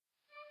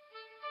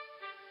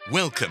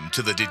Welcome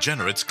to the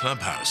Degenerates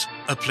Clubhouse,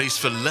 a place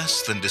for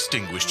less than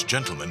distinguished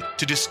gentlemen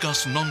to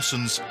discuss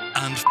nonsense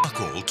and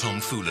fuck-all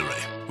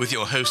tomfoolery, with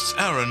your hosts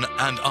Aaron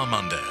and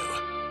Armando.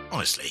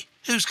 Honestly,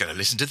 who's going to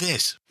listen to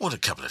this? What a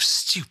couple of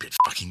stupid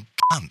fucking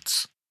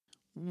cunts.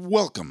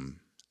 Welcome.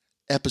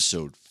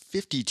 Episode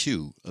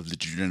 52 of the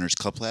Degenerates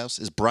Clubhouse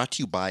is brought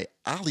to you by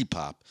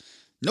Olipop.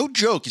 No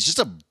joke, it's just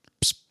a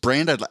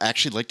brand I'd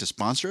actually like to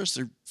sponsor us.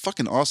 They're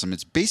fucking awesome.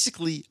 It's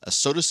basically a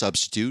soda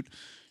substitute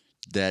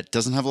that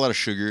doesn't have a lot of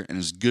sugar and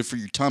is good for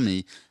your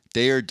tummy.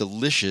 They are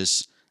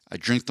delicious. I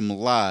drink them a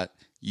lot.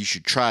 You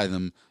should try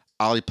them.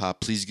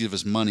 Olipop, please give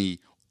us money.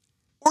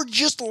 Or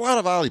just a lot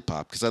of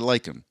Olipop, because I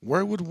like them.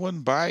 Where would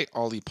one buy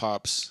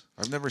Olipops?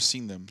 I've never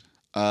seen them.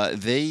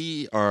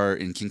 They are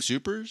in King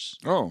Soopers.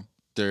 Oh.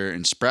 They're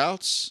in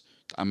Sprouts.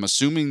 I'm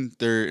assuming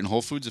they're in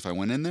Whole Foods if I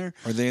went in there.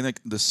 Are they in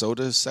the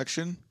soda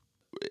section?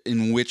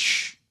 In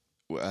which,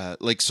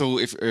 so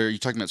if are you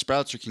talking about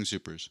Sprouts or King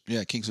Soopers?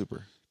 Yeah, King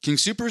Super. King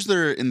Soopers,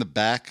 they're in the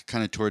back,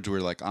 kind of towards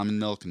where like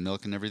almond milk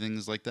and everything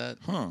is like that.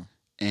 Huh.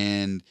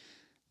 And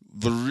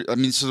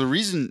the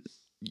reason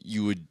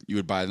you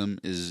would buy them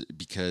is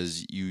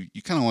because you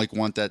kind of like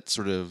want that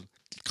sort of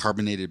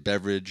carbonated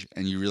beverage,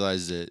 and you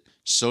realize that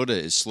soda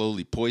is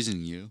slowly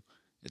poisoning you.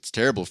 It's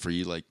terrible for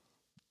you, like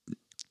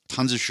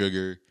tons of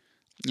sugar,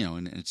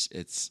 and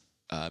it's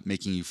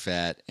making you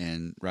fat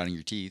and rotting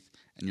your teeth.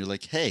 And you're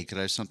like, hey, could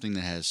I have something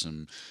that has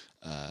some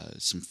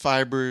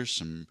fiber,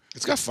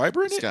 It's got fiber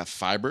in it? It's got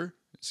fiber.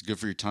 It's good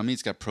for your tummy.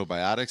 It's got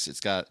probiotics.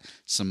 It's got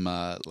some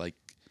like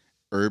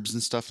herbs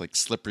and stuff like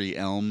slippery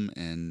elm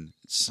and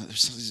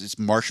it's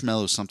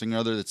marshmallow something or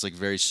other that's like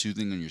very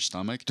soothing on your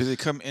stomach. Do they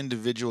come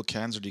individual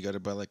cans, or do you got to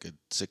buy like a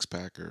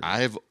 6-pack? Or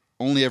I've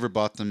only ever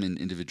bought them in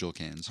individual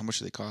cans. how much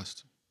do they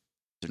cost?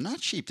 They're not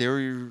cheap.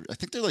 I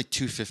think they're like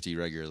 $2.50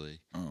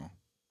 regularly. Oh.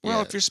 Well,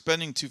 Yeah. if you're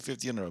spending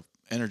 $2.50 on an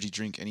energy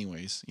drink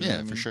anyways. You know Yeah, what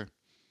I mean? for sure.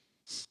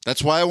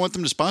 That's why I want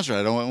them to sponsor it.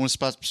 I don't want to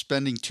stop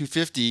spending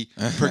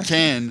 $2.50 per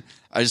can.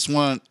 I just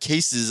want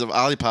cases of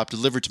Olipop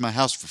delivered to my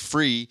house for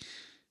free.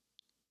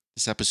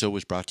 This episode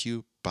was brought to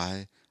you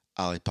by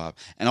Olipop.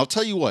 And I'll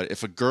tell you what,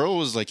 if a girl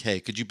was like, hey,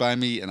 could you buy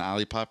me an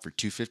Olipop for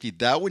 $2.50?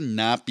 That would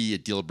not be a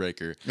deal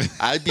breaker.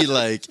 I'd be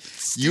like,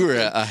 you are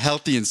a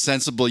healthy and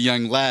sensible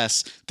young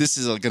lass. This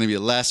is going to be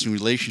a lasting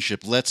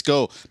relationship. Let's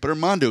go. But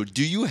Armando,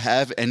 do you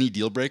have any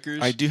deal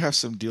breakers? I do have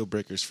some deal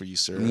breakers for you,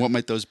 sir. And what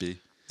might those be?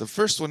 The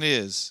first one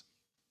is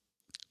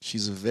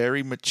she's a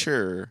very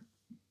mature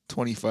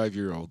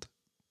 25-year-old.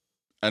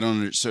 I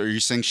don't know. So are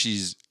you saying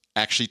she's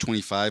actually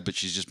 25, but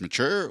she's just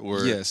mature?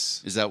 Or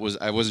Yes. I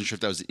wasn't sure if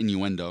that was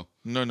innuendo.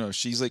 No.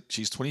 She's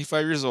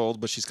 25 years old,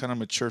 but she's kind of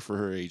mature for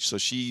her age. So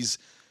she's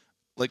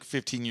like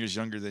 15 years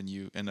younger than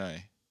you and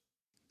I.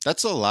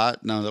 That's a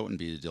lot. No, that wouldn't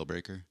be a deal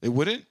breaker. It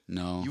wouldn't?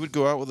 No. You would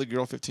go out with a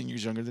girl 15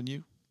 years younger than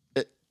you?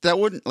 That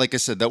wouldn't, like I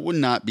said, that would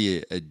not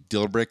be a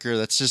deal breaker.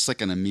 That's just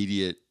like an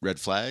immediate red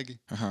flag.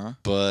 Uh-huh.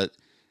 But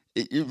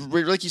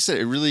like you said,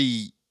 it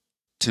really,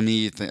 to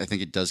me, I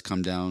think it does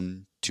come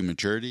down to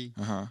maturity.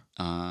 Uh-huh.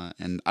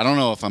 And I don't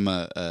know if I'm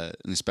an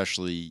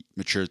especially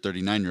mature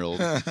 39-year-old.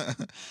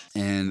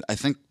 And I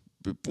think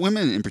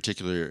women in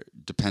particular,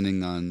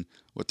 depending on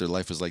what their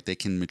life was like, they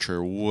can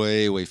mature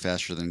way, way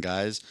faster than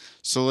guys.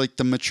 So like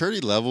the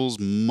maturity levels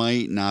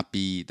might not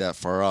be that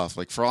far off.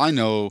 Like for all I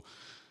know,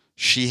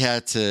 she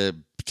had to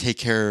take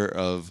care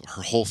of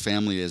her whole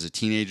family as a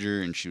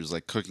teenager, and she was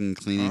like cooking,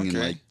 cleaning, and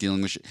like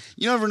dealing with shit.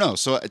 You never know.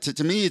 So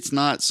to me, it's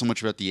not so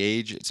much about the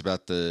age; it's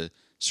about the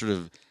sort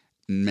of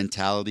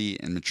mentality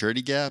and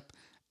maturity gap.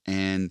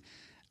 And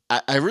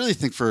I really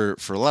think for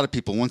a lot of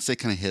people, once they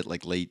kind of hit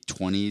like late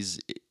 20s,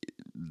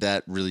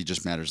 that really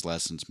just matters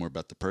less, and it's more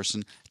about the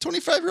person.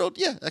 25-year-old,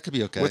 yeah, that could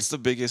be okay. What's the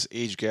biggest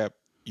age gap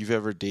you've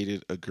ever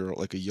dated a girl,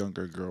 like a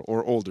younger girl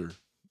or older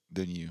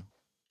than you?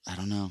 I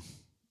don't know.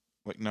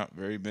 Like not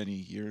very many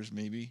years,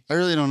 maybe? I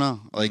really don't know.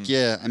 Like,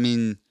 yeah, I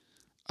mean,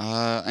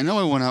 I know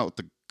I went out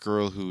with a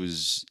girl who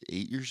was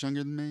 8 years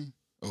younger than me.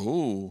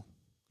 Oh.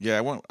 Yeah,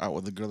 I went out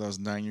with a girl that was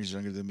 9 years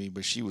younger than me,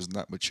 but she was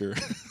not mature.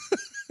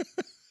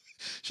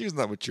 She was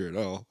not mature at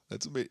all.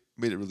 That's made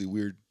it really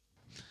weird.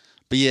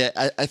 But yeah,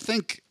 I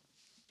think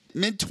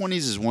mid-20s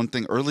is one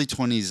thing. Early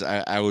 20s,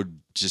 I would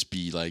just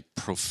be like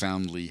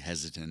profoundly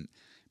hesitant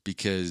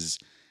because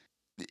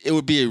it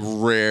would be a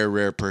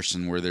rare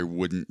person where there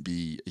wouldn't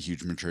be a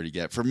huge maturity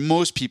gap. For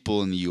most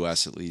people in the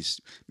U.S., at least,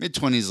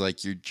 mid-20s,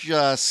 like you're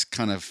just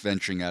kind of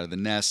venturing out of the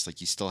nest. Like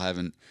you still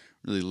haven't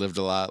really lived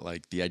a lot.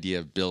 Like the idea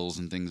of bills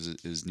and things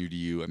is new to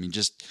you. I mean,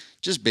 just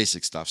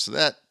basic stuff. So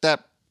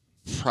that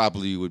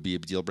probably would be a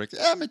deal breaker.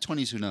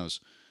 Mid-20s, who knows?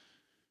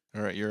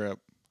 All right, you're up.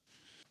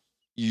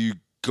 You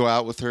go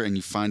out with her and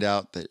you find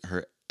out that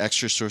her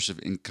extra source of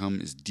income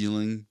is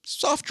dealing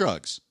soft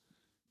drugs.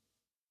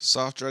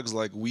 Soft drugs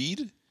like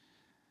weed?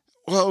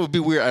 Well, it would be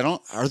weird.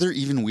 Are there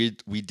even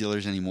weed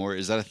dealers anymore?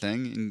 Is that a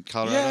thing in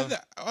Colorado?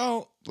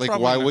 Yeah. Like,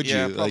 why not. would you?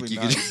 Yeah, Like, you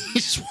not. could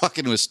just walk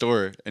into a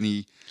store,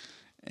 any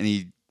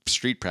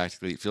street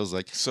practically. It feels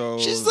like So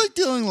she's like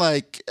dealing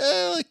like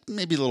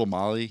maybe a little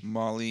Molly.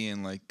 Molly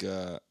and like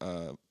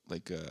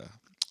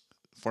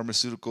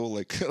pharmaceutical,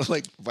 like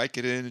like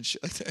Vicodin and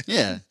shit like that.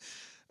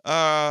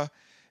 Yeah.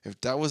 If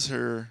that was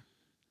her,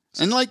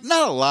 And like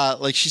not a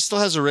lot. Like she still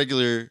has a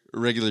regular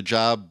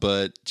job,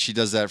 but she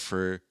does that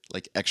for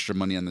like extra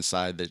money on the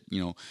side. That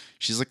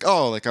she's like,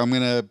 oh, like I'm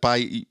gonna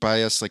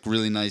buy us like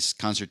really nice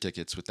concert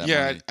tickets with that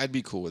yeah, money. I'd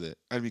be cool with it.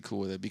 I'd be cool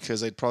with it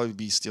because I'd probably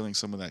be stealing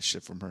some of that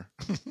shit from her,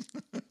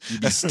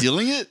 You'd be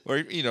stealing it?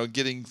 or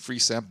getting free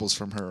samples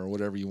from her or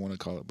whatever you want to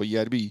call it. But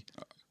yeah, it'd be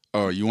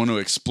Oh, you want to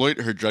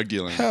exploit her drug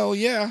dealing? hell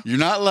yeah. You're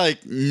not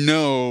like,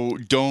 no,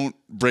 don't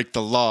break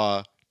the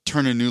law.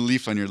 Turn a new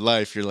leaf on your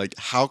life. You're like,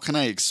 how can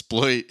I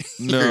exploit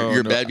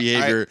your bad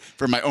behavior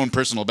for my own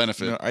personal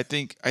benefit? No, I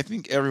think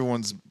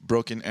everyone's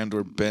broken and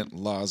or bent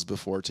laws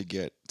before to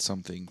get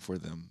something for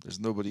them. There's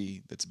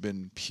nobody that's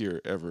been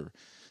pure ever.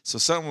 So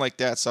something like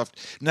that soft.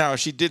 Now,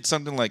 if she did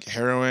something like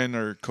heroin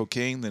or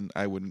cocaine, then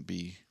I wouldn't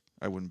be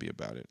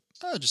about it.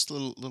 Oh, just a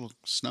little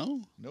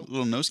snow? Nope. A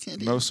little nose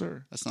candy? No,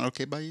 sir. That's not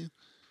okay by you?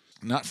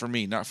 Not for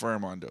me, not for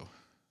Armando.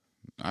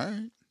 All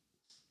right.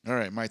 All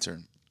right, my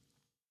turn.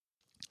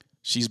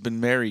 She's been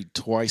married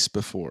twice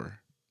before.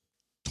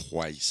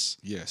 Twice.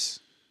 Yes.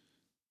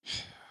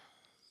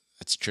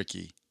 That's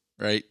tricky,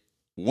 right?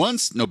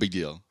 Once, no big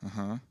deal.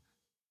 Uh-huh.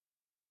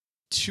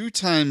 2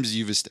 times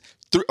you've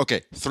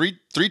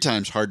three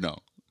times hard no.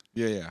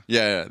 Yeah.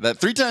 Yeah. That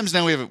 3 times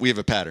now we have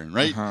a pattern,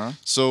 right? Uh-huh.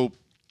 So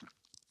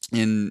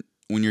when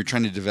you're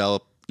trying to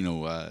develop,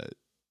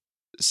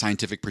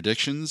 scientific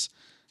predictions,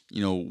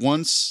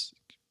 once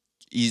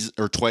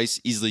or twice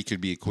easily could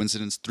be a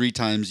coincidence. 3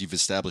 times you've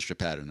established a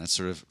pattern. That's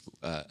sort of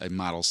a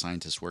model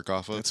scientists work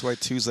off of. That's why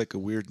 2's like a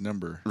weird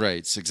number.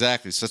 Right,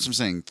 exactly. So that's what I'm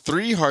saying.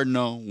 3 hard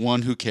no,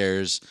 1 who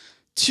cares.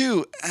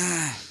 2,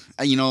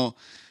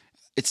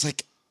 it's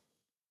like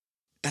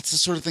that's the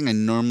sort of thing I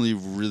normally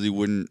really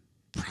wouldn't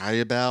pry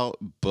about,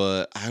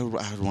 but I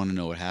would want to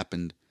know what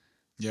happened.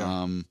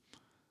 Yeah.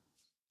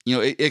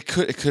 It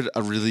could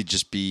really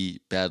just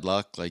be bad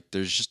luck. Like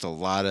there's just a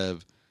lot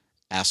of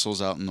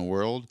assholes out in the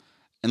world.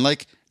 And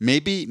like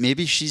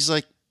maybe she's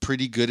like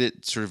pretty good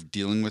at sort of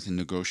dealing with and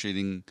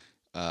negotiating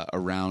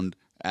around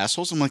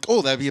assholes. I'm like,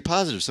 oh, that'd be a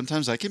positive.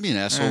 Sometimes I can be an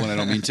asshole when I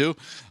don't mean to.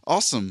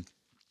 Awesome.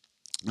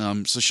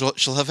 So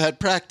she'll have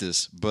had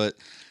practice, but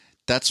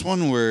that's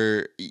one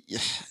where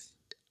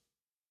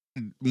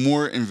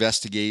more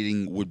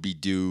investigating would be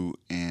due,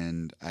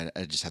 and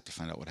I just have to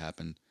find out what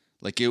happened.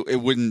 Like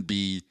it wouldn't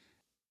be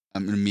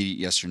an immediate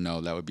yes or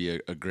no. That would be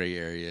a gray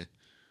area.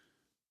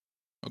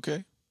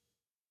 Okay.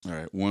 All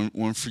right,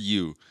 one for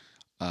you.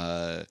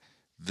 You're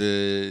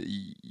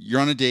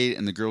on a date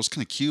and the girl's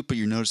kind of cute, but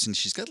you're noticing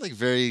she's got like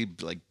very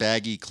like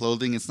baggy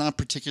clothing. It's not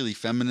particularly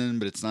feminine,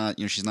 but it's not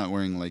she's not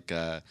wearing like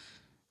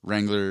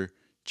Wrangler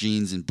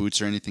jeans and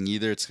boots or anything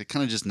either. It's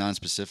kind of just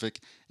non-specific,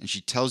 and she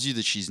tells you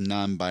that she's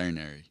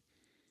non-binary.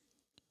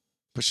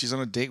 But she's on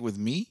a date with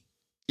me?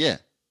 Yeah,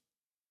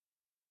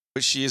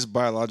 But she is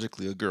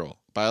biologically a girl.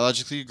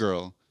 biologically a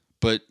girl,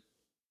 but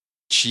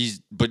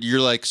you're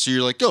like,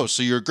 oh,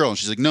 so you're a girl. And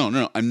she's like,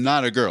 no, I'm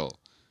not a girl.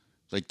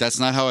 Like, that's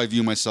not how I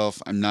view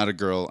myself. I'm not a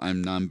girl.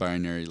 I'm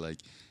non-binary. Like,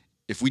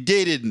 if we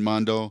dated,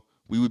 Mondo,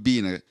 we would be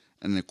in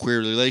a queer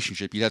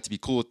relationship. You'd have to be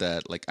cool with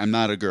that. Like, I'm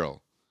not a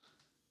girl.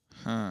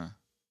 Huh.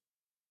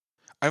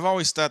 I've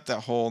always thought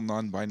that whole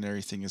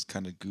non-binary thing is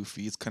kind of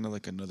goofy. It's kind of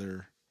like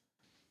another,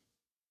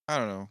 I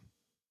don't know,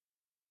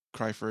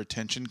 cry for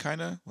attention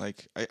kind of.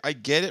 Like, I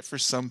get it for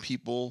some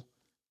people.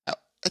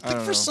 I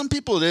think for some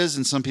people it is,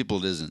 and some people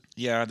it isn't.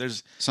 Yeah,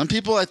 there's some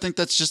people. I think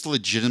that's just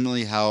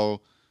legitimately how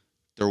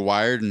they're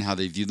wired and how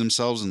they view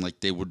themselves, and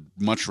like they would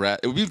much rather.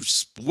 It would be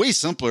way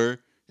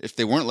simpler if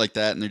they weren't like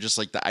that, and they're just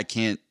like that. I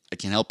can't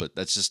help it.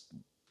 That's just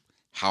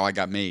how I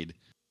got made.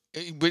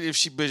 But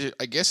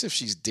I guess if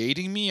she's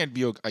dating me, I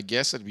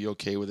guess I'd be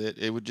okay with it.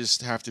 It would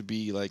just have to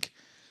be like,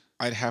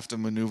 I'd have to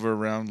maneuver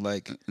around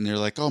like. And they're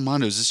like, "Oh,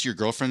 Mondo, is this your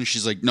girlfriend?" And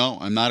she's like, "No,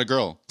 I'm not a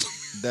girl."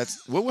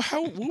 That's what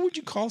would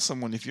you call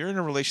someone if you're in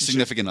a relationship?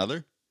 Significant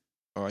other?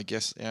 Oh, I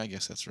guess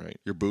that's right.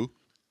 Your boo?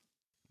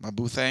 My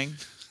boo thing.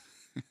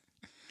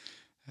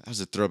 That was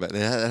a throwback.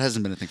 That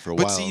hasn't been a thing for a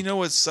while. But see,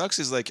 what sucks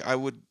is like I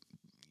would,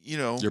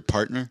 your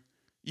partner.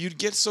 You'd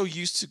get so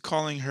used to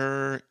calling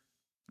her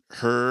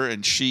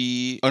and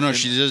she. Oh no,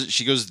 she does.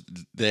 She goes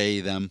they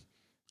them.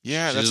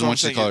 Yeah, she that's doesn't what I'm want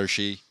you saying. to call her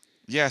she.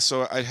 Yeah,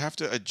 so I'd have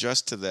to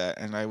adjust to that,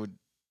 and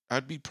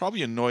I'd be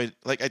probably annoyed.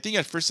 Like, I think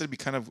at first I'd be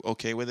kind of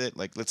okay with it.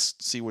 Like, let's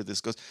see where this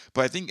goes.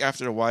 But I think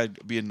after a while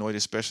I'd be annoyed,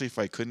 especially if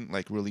I couldn't,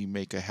 like, really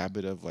make a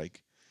habit of,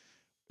 like,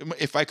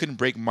 if I couldn't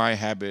break my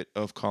habit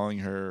of calling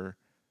her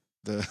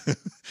the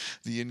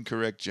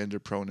incorrect gender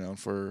pronoun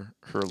for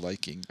her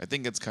liking. I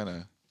think it's kind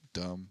of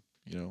dumb,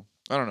 I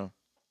don't know.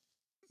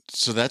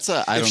 So that's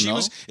I don't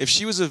know. If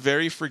she was a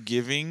very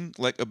forgiving,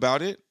 like,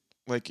 about it,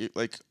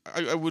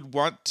 I would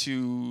want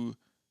to,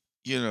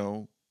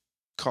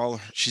 call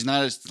her. She's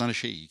not. It's not a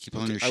she. You keep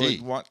calling her she. I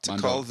would want to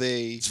call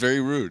they. It's very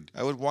rude.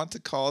 I would want to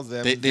call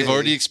them. They've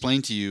already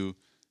explained to you.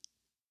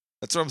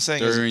 That's what I'm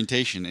saying. Their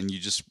orientation, and you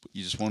just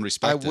won't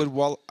respect it.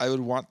 I would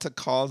want to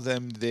call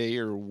them they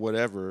or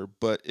whatever,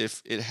 but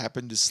if it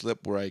happened to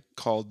slip where I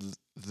called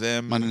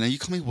them. Man, now you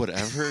call me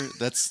whatever.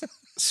 That's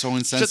so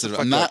insensitive.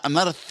 fuck I'm not. up. I'm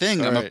not a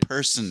thing. All I'm a right.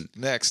 person.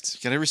 Next.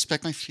 You gotta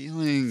respect my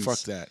feelings. Fuck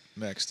that.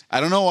 Next. I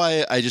don't know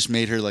why I just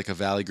made her like a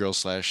valley girl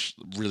 /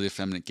 really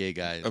effeminate gay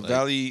guy. A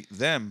valley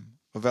them.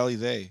 A valley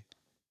they.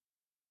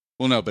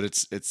 Well, no, but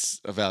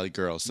it's a valley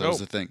girl. So that was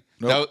the thing.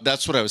 Nope.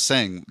 That's what I was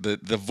saying.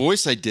 The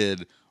voice I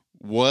did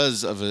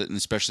was of an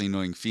especially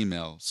annoying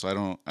female. So I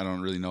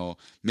don't really know.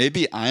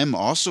 Maybe I'm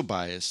also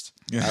biased.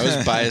 I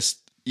was biased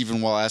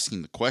even while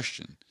asking the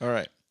question. All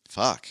right.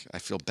 Fuck. I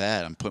feel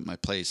bad. I'm put in my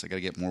place. I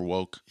gotta get more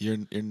woke. You're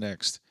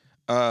next.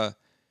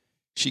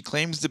 She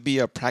claims to be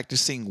a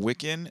practicing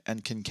Wiccan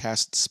and can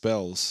cast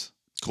spells.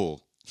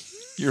 Cool.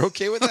 You're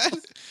okay with that?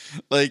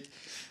 Like,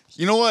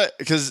 you know what?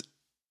 Because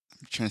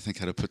I'm trying to think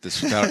how to put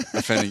this without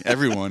offending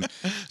everyone.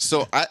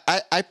 So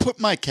I put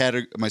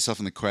myself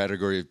in the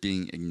category of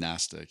being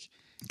agnostic,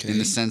 in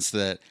the sense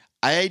that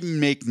I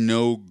make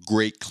no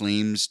great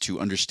claims to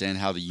understand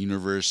how the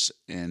universe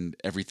and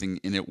everything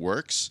in it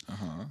works.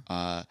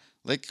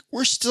 Like,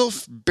 we're still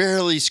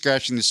barely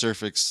scratching the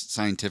surface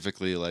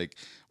scientifically. Like,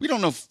 we don't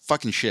know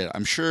fucking shit.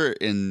 I'm sure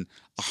in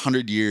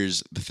 100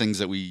 years, the things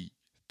that we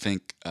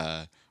think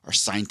are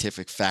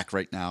scientific fact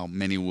right now,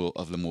 many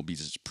of them will be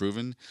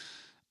disproven.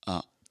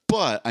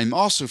 But I'm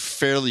also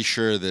fairly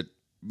sure that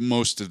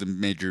most of the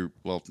major,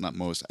 well, not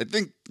most, I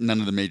think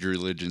none of the major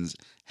religions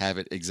have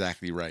it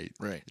exactly right.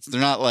 Right. They're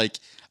not like,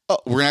 oh,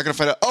 we're not going to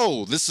find out,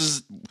 oh, this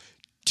is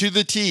to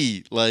the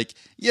T. Like,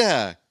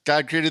 yeah,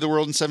 God created the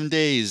world in 7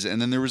 days,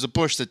 and then there was a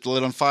bush that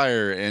lit on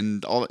fire,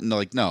 and all. No,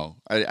 like, no.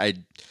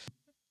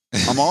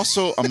 I'm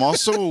also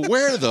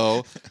aware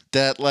though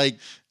that like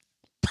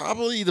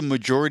probably the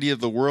majority of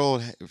the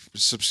world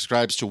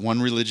subscribes to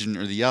one religion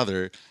or the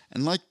other,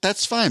 and like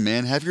that's fine,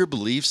 man. Have your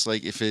beliefs.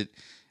 Like if it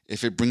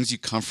brings you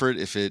comfort,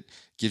 if it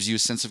gives you a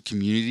sense of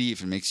community,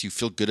 if it makes you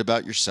feel good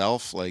about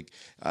yourself, like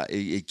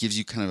it gives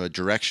you kind of a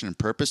direction and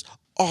purpose.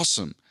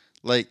 Awesome.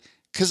 Like.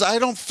 Because I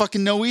don't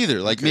fucking know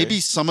either. Like,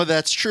 maybe some of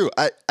that's true.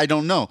 I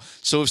don't know.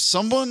 So if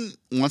someone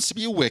wants to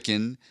be a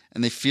Wiccan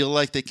and they feel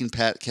like they can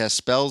cast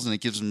spells and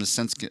it gives them a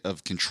sense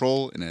of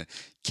control in a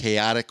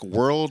chaotic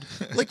world,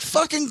 like,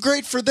 fucking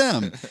great for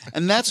them.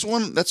 And that's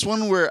one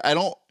where I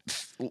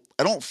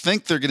don't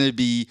think they're going to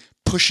be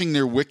pushing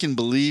their Wiccan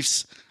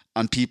beliefs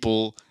on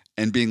people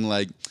and being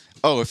like,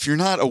 oh, if you're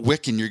not a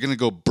Wiccan, you're going to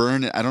go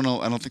burn it. I don't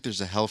know. I don't think there's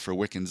a hell for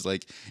Wiccans.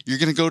 Like, you're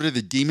going to go to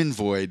the demon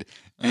void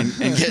and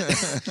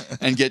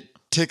get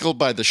tickled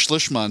by the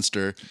Schlish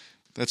monster.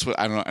 That's what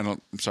I don't.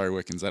 I'm sorry,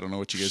 Wiccans. I don't know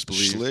what you guys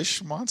believe.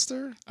 Schlish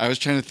monster? I was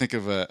trying to think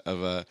of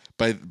a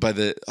by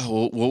the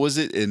what was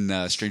it in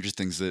Stranger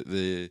Things,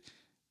 the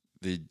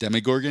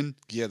Demogorgon?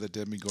 Yeah, the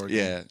Demogorgon.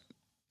 Yeah,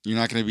 you're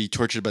not going to be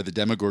tortured by the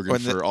Demogorgon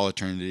for all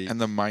eternity. And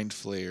the Mind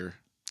Flayer.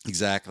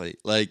 Exactly.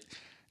 Like,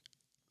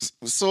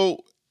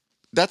 so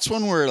that's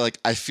one where like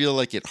I feel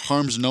like it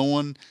harms no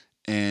one,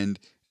 and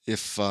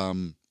if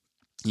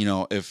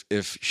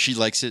if she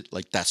likes it,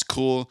 like that's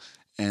cool.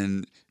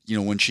 And,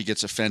 when she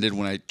gets offended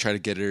when I try to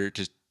get her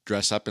to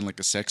dress up in like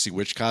a sexy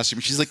witch costume,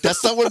 she's like,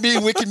 that's not what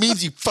being Wiccan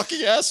means, you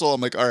fucking asshole. I'm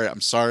like, all right,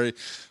 I'm sorry.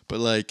 But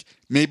like,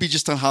 maybe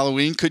just on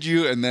Halloween, could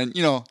you? And then,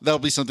 that'll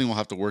be something we'll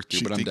have to work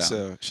through, but I'm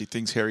down. She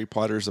thinks Harry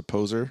Potter's a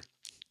poser.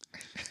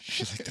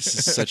 She's like, this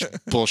is such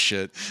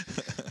bullshit.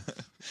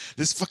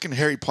 This fucking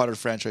Harry Potter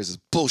franchise is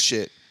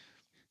bullshit.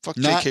 Fuck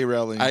J.K.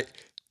 Rowling.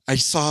 I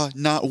saw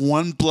not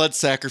one blood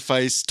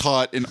sacrifice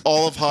taught in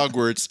all of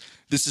Hogwarts.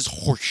 This is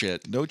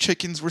horseshit. No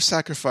chickens were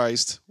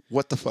sacrificed.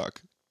 What the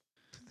fuck?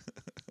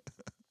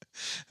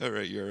 All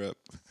right, you're up.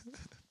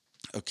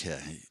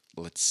 Okay,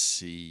 let's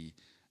see.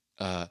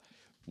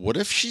 What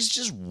if she's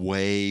just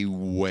way,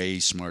 way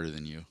smarter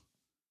than you?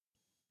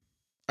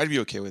 I'd be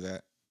okay with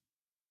that.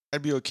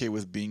 I'd be okay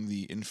with being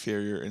the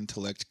inferior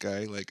intellect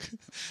guy. Like,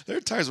 there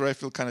are times where I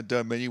feel kind of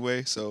dumb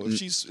anyway. So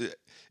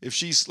if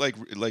she's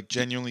like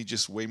genuinely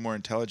just way more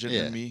intelligent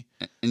than me,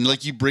 and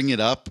like you bring it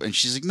up, and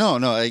she's like, no,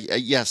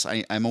 yes,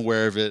 I'm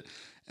aware of it,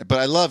 but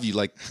I love you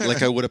like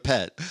I would a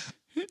pet.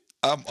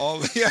 I'm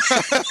all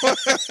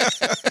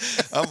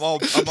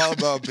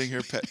about being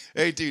her pet.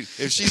 Hey, dude,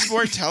 if she's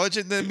more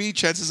intelligent than me,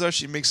 chances are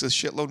she makes a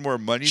shitload more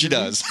money. She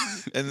does.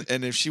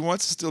 And if she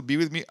wants to still be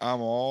with me,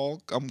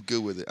 I'm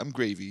good with it. I'm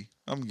gravy.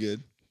 I'm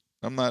good.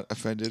 I'm not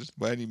offended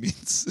by any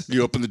means.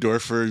 You open the door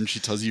for her and she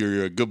tells you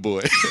you're a good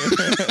boy.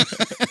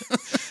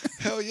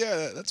 Hell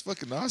yeah, that's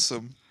fucking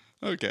awesome.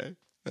 Okay.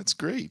 That's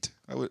great.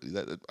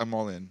 I'm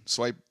all in.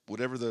 Swipe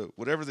whatever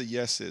the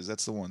yes is.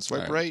 That's the one.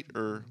 Swipe right,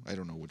 or I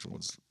don't know which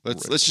one's.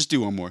 Let's just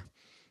do one more.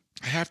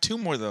 I have two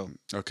more though.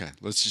 Okay,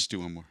 let's just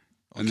do one more,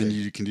 and then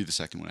you can do the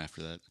second one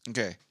after that.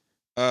 Okay.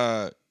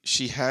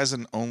 She has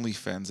an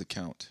OnlyFans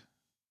account.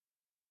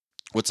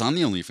 What's on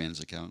the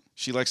OnlyFans account?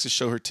 She likes to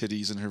show her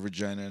titties and her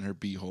vagina and her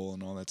beehole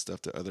and all that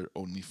stuff that other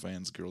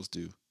OnlyFans girls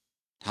do.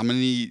 How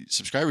many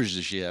subscribers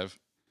does she have?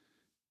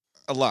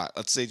 A lot.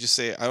 Let's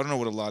say I don't know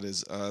what a lot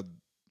is.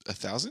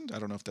 1,000? I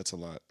don't know if that's a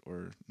lot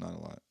or not a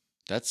lot.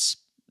 That's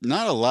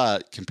not a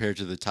lot compared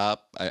to the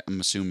top, I'm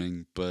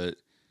assuming, but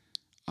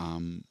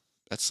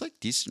that's like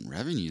decent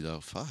revenue though.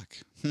 Fuck.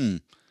 Yeah,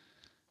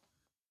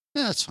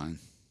 that's fine.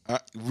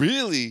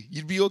 Really?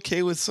 You'd be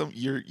okay with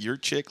your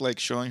chick like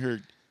showing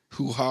her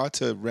hoo-ha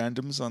to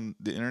randoms on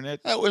the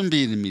internet? That wouldn't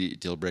be an immediate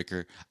deal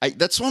breaker.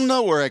 That's one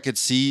though where I could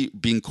see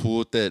being cool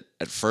with it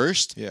at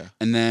first. Yeah.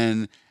 And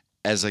then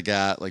as I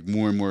got like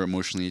more and more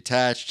emotionally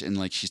attached and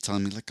like she's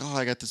telling me like, oh,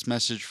 I got this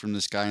message from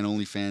this guy on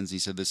OnlyFans. He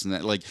said this and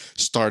that, like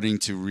starting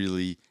to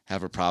really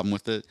have a problem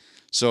with it.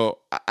 So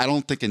I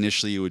don't think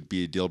initially it would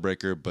be a deal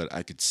breaker, but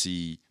I could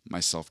see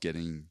myself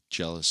getting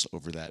jealous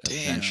over that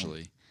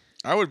eventually.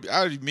 I would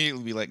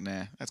immediately be like,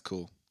 nah, that's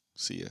cool.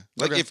 See ya.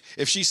 Like Okay.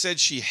 if she said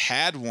she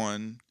had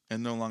one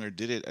and no longer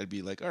did it, I'd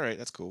be like, all right,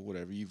 that's cool,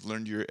 whatever. You've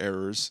learned your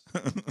errors.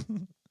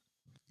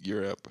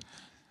 You're up.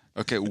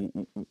 Okay,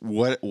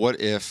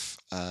 what if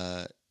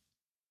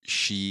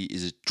she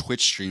is a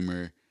Twitch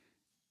streamer?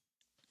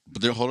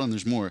 But hold on,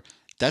 there's more.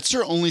 That's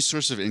her only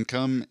source of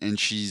income, and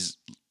she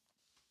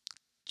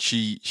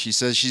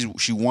says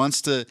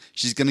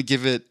she's gonna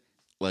give it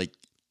like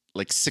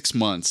 6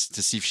 months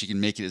to see if she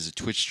can make it as a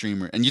Twitch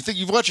streamer. And you think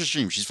you've watched her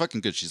stream? She's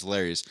fucking good. She's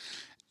hilarious,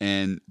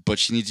 but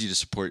she needs you to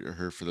support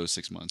her for those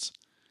 6 months.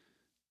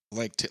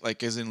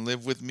 Like as in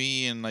live with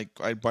me and like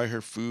I'd buy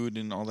her food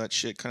and all that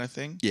shit kind of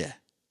thing. Yeah.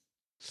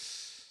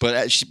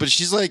 But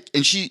she's like,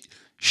 and she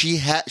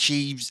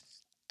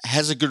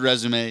has a good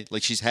resume.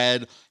 Like she's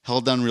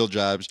held down real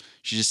jobs.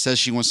 She just says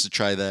she wants to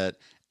try that,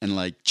 and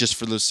like just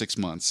for those 6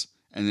 months.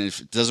 And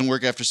if it doesn't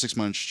work after 6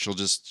 months,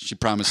 she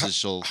promises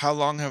she'll. How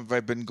long have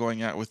I been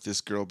going out with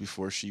this girl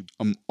before she?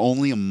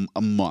 Only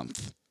a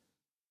month.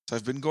 So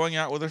I've been going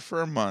out with her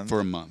for a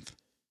month.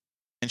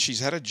 And she's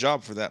had a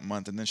job for that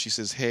month, and then she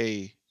says,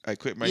 "Hey, I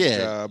quit my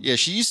job." Yeah,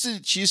 she used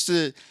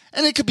to,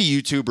 and it could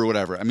be YouTube or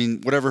whatever. I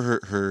mean,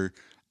 whatever her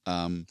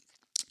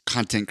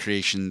content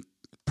creation,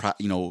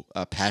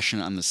 passion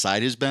on the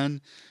side has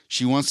been.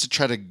 She wants to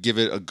try to give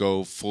it a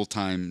go full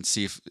time and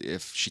see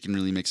if she can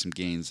really make some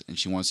gains, and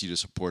she wants you to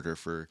support her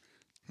for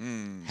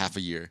half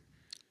a year.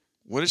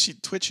 What is she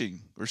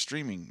twitching or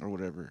streaming or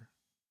whatever?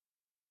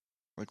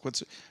 Like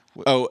what?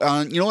 You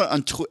know what?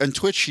 On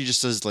Twitch, she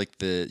just does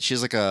she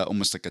has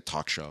almost like a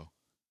talk show.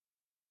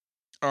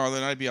 Oh,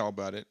 then I'd be all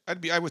about it.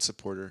 I would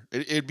support her.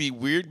 It'd be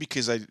weird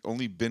because I'd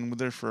only been with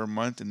her for a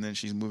month and then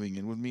she's moving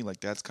in with me.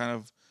 Like that's kind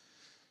of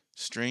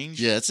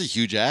strange. Yeah, it's a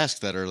huge ask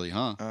that early,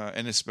 huh?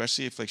 And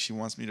especially if like she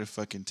wants me to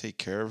fucking take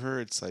care of her,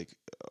 it's like,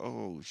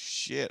 oh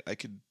shit, I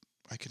could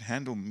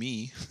handle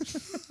me,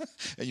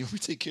 and you want me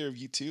to take care of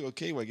you too.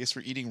 Okay, well I guess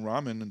we're eating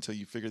ramen until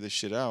you figure this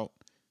shit out.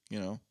 You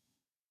know,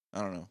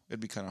 I don't know. It'd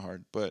be kind of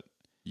hard, but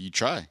you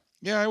try.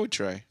 Yeah, I would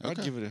try.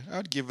 Okay.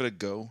 I'd give it a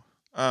go.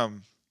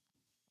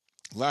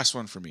 Last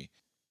one for me.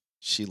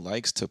 She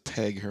likes to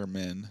peg her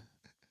men.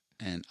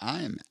 And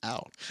I am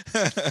out.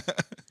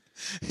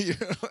 You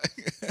know,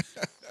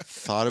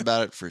 thought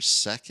about it for a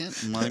second.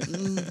 I'm like,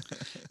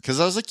 because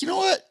I was like, you know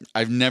what?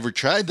 I've never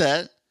tried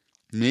that.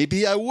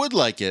 Maybe I would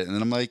like it. And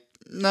then I'm like,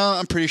 no,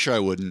 I'm pretty sure I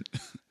wouldn't.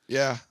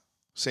 Yeah,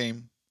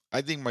 same.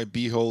 I think my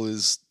beehole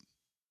is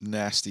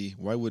nasty.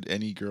 Why would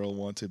any girl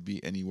want to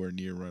be anywhere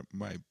near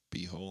my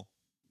beehole?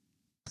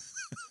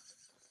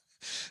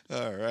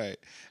 All right.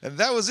 And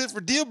that was it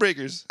for deal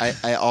breakers.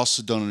 I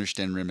also don't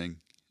understand rimming.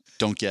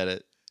 Don't get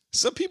it.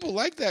 Some people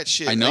like that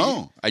shit. I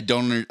know.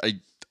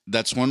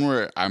 That's one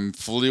where I'm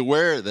fully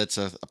aware that's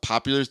a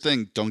popular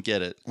thing. Don't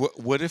get it.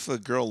 What if a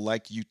girl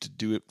liked you to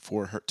do it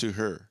for her to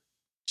her?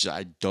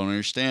 I don't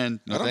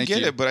understand. No, I don't thank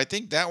get you. it, but I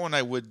think that one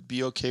I would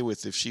be okay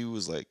with if she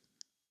was like,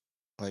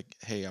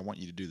 hey, I want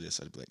you to do this.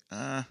 I'd be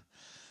like,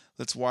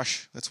 let's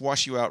wash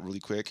you out really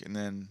quick, and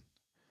then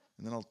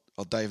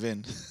I'll dive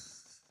in.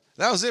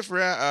 That was it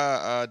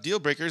for deal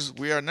breakers.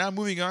 We are now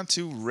moving on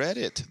to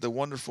Reddit, the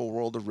wonderful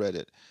world of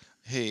Reddit.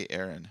 Hey,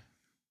 Aaron.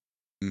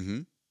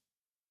 Mm-hmm.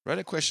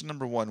 Reddit question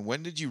number 1: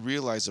 when did you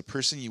realize the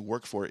person you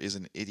work for is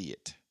an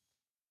idiot?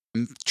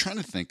 I'm trying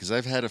to think because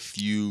I've had a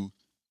few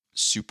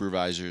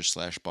supervisors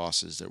 /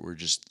 bosses that were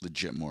just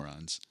legit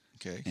morons.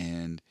 Okay.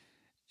 And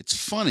it's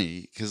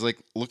funny because, like,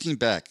 looking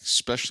back,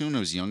 especially when I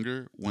was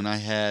younger, when I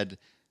had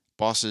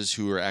bosses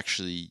who were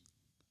actually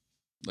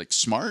like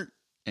smart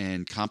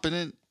and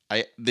competent,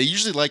 they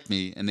usually liked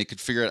me and they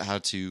could figure out how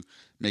to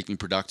make me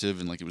productive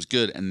and like it was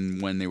good. And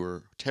when they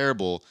were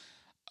terrible,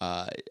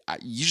 I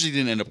usually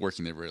didn't end up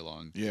working there very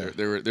long. Yeah.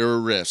 There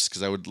were rifts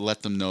because I would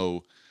let them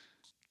know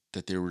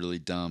that they were really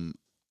dumb.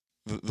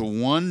 The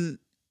one,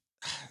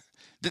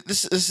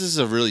 this is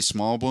a really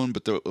small one,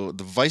 but the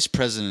vice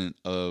president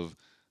of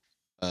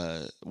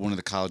one of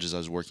the colleges I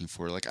was working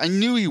for, like I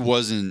knew he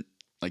wasn't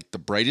like the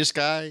brightest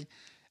guy,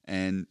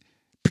 and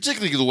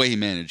particularly the way he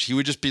managed, he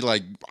would just be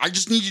like, "I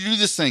just need you to do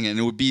this thing," and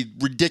it would be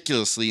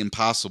ridiculously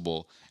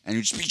impossible, and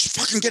he'd just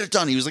fucking get it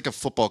done. He was like a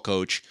football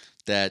coach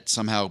that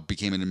somehow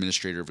became an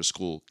administrator of a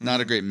school. Not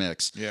a great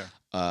mix. Yeah.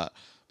 But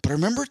I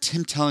remember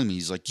Tim telling me,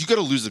 he's like, "You got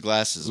to lose the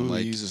glasses." Ooh, I'm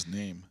like, you used his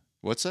name.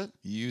 "What's that?"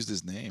 You used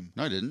his name.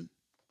 No, I didn't.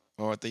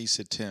 Oh, I thought you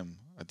said Tim.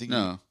 I think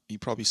No. you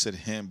probably said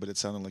him, but it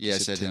sounded like Yeah, you I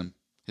said him.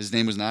 His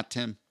name was not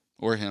Tim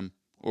or him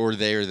or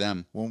they or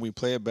them. When we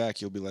play it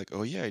back, you'll be like,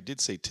 "Oh yeah, I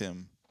did say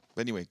Tim."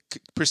 But anyway,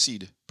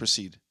 proceed.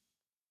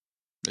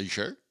 Are you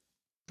sure?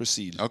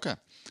 Proceed. Okay.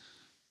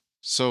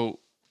 So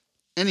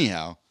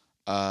anyhow,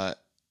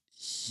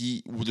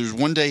 there's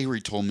one day where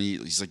he told me,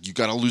 he's like, you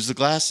got to lose the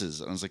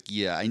glasses. And I was like,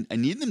 yeah, I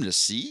need them to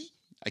see.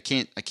 I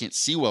can't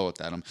see well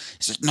without them.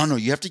 He's like, no,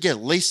 you have to get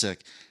LASIK.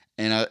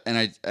 And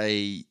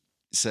I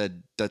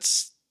said,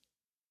 that's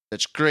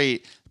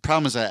great. The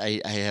problem is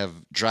I have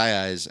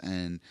dry eyes,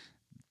 and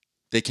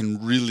they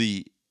can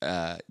really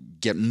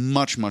get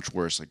much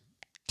worse, like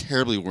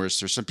terribly worse.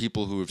 There's some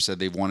people who have said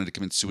they wanted to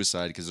commit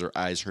suicide because their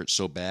eyes hurt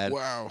so bad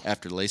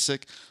after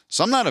LASIK.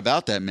 So I'm not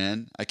about that,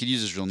 man. I could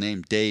use his real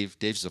name, Dave.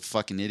 Dave's a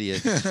fucking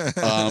idiot.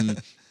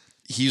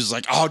 He was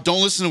like, oh,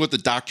 don't listen to what the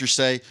doctors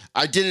say.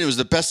 I did it. It was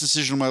the best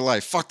decision of my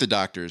life. Fuck the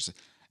doctors.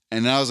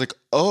 And then I was like,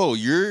 oh,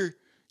 you're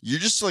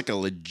just like a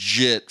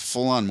legit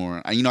full-on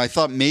moron. I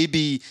thought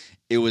maybe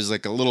it was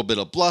like a little bit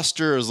of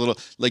bluster. It was a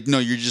little like, no,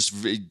 you're just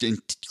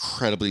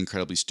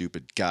incredibly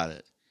stupid. Got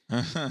it.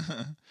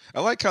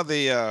 I like how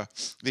they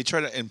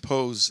try to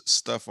impose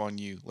stuff on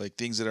you, like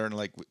things that are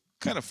like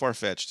kind of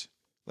far-fetched.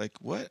 Like,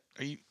 what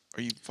are you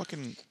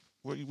fucking?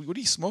 What are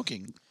you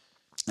smoking?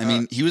 I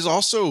mean, he was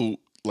also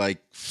like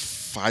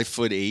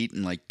 5'8"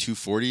 and like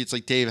 240. It's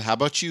like, Dave, how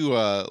about you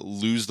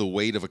lose the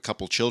weight of a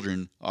couple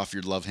children off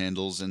your love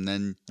handles, and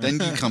then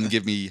you come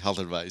give me health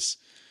advice.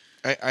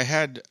 I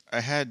had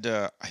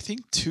I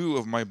think two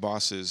of my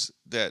bosses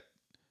that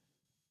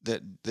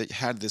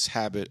had this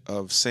habit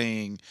of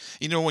saying,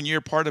 when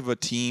you're part of a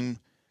team,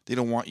 they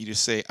don't want you to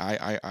say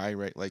I,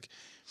 right? Like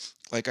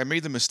I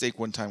made the mistake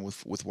one time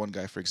with one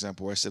guy, for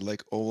example, where I said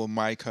like, oh, well,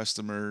 my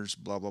customers,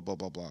 blah, blah, blah,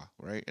 blah, blah,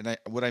 right? And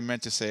what I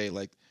meant to say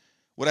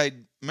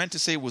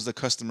was the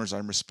customers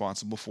I'm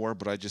responsible for,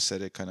 but I just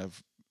said it kind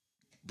of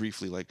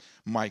briefly, like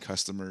my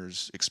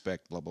customers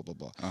expect blah, blah, blah,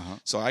 blah. Uh-huh.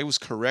 So I was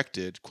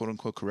corrected, quote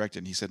unquote corrected.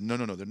 And he said, no,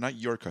 they're not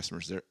your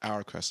customers. They're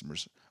our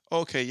customers.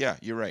 Okay, yeah,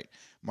 you're right.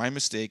 My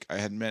mistake.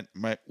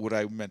 What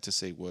I meant to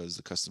say was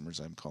the customers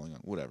I'm calling on,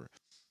 whatever.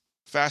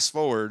 Fast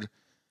forward,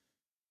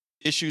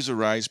 issues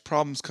arise,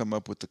 problems come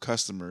up with the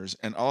customers,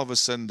 and all of a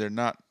sudden they're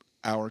not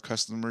our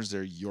customers,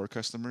 they're your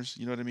customers.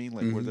 You know what I mean?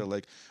 Like where they're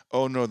like,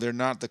 oh no, they're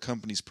not the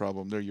company's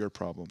problem, they're your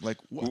problem. Like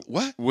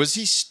what? Was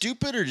he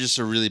stupid or just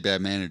a really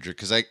bad manager?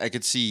 Because I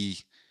could see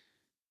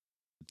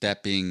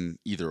that being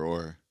either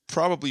or.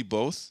 Probably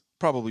both.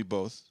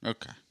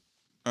 Okay.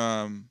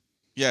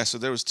 Yeah, so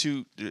there was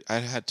I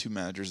had two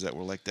managers that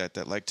were like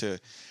that like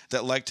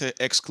to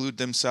exclude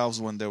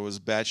themselves when there was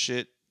bad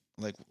shit,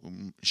 like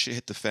shit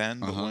hit the fan,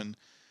 but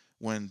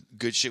when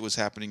good shit was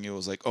happening, it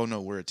was like, oh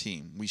no, we're a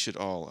team. We should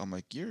all. I'm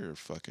like, you're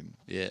fucking.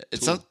 Yeah,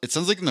 it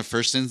sounds like in the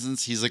first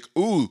instance, he's like,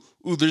 ooh,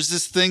 there's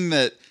this thing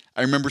that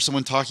I remember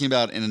someone talking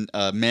about in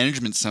a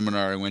management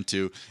seminar I went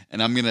to,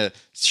 and I'm gonna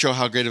show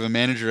how great of a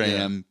manager I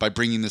am by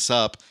bringing this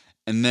up.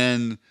 And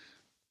then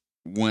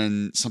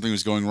when something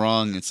was going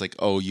wrong, it's like,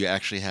 oh, you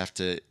actually have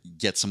to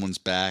get someone's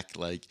back,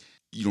 like,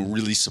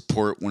 really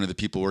support one of the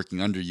people working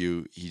under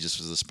you. He just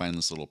was a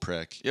spineless little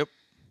prick. Yep,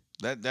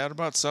 that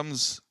about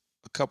sums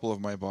a couple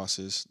of my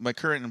bosses. My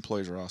current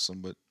employees are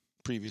awesome, but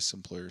previous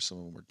employers, some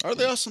of them were. Are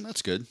they awesome?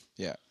 That's good.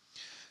 Yeah.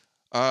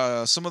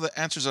 Some of the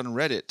answers on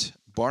Reddit.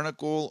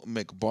 Barnacle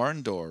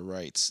McBarndoor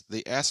writes,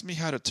 they asked me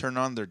how to turn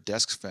on their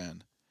desk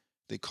fan.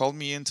 They called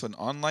me into an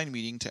online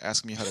meeting to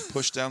ask me how to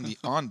push down the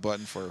on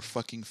button for a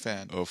fucking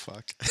fan. Oh,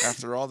 fuck.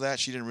 After all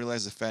that, she didn't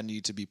realize the fan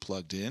needed to be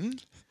plugged in,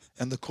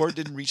 and the cord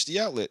didn't reach the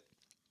outlet.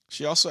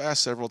 She also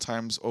asked several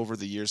times over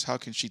the years, how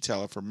can she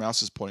tell if her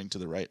mouse is pointing to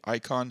the right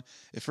icon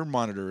if her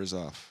monitor is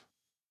off?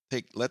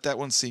 Let that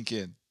one sink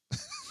in.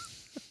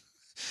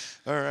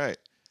 All right.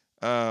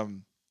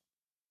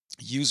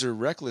 User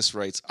Reckless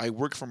writes, I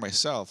work for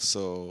myself,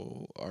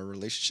 so our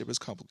relationship is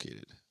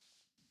complicated.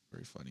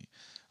 Very funny.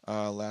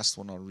 Last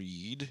one I'll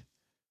read.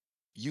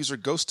 User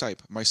Ghost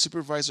Type, my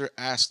supervisor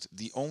asked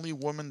the only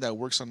woman that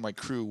works on my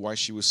crew why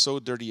she was so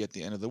dirty at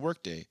the end of the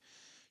workday.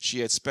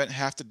 She had spent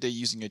half the day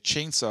using a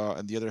chainsaw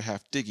and the other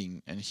half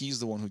digging, and he's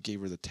the one who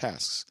gave her the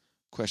tasks.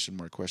 Question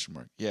mark.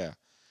 Yeah.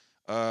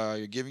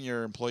 You're giving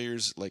your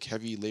employers like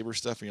heavy labor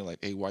stuff, and you're like,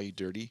 "Hey, why are you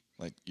dirty?"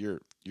 Like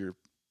you're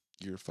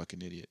a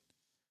fucking idiot.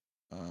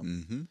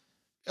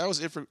 That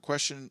was it for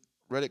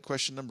Reddit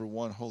question number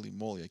 1. Holy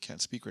moly, I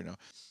can't speak right now.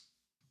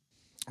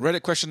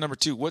 Reddit question number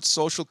 2. What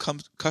social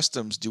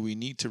customs do we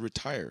need to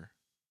retire?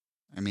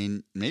 I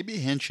mean, maybe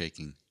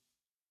handshaking.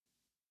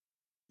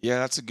 Yeah,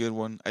 that's a good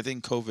one. I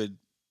think COVID.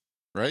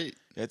 Right?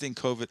 I think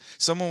COVID.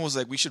 Someone was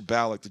like, we should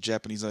bow like the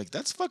Japanese. Like,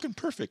 that's fucking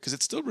perfect because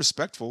it's still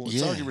respectful.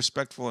 It's already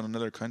respectful in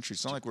another country.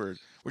 It's not like we're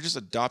just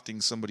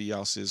adopting somebody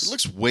else's. It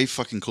looks way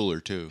fucking cooler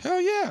too. Hell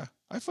yeah.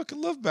 I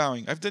fucking love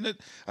bowing. I've done it.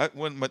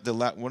 One of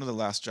the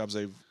last jobs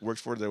I worked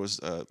for, there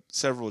was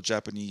several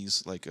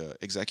Japanese like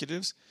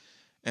executives,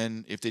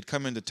 and if they'd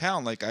come into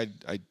town, like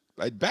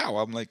I'd bow.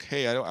 I'm like,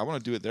 hey, I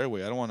want to do it their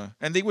way. I don't want to.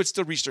 And they would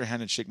still reach their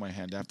hand and shake my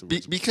hand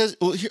afterwards. Because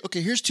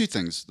here's two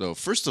things though.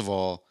 First of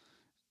all,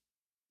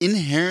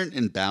 inherent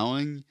in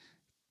bowing,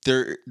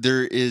 there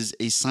is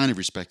a sign of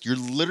respect. You're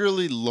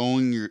literally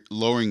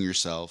lowering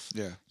yourself.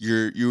 Yeah.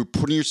 You're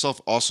putting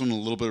yourself also in a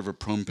little bit of a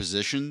prone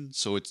position.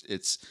 So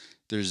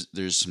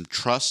there's some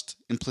trust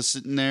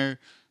implicit in there.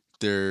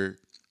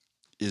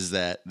 is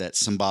that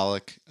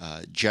symbolic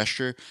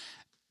gesture.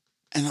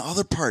 And the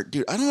other part,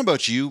 dude, I don't know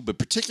about you, but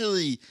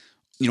particularly,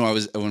 when I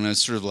was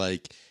sort of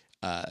like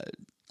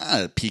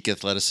not peak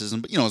athleticism,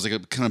 but I was like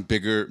a kind of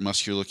bigger,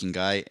 muscular looking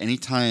guy.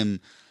 Anytime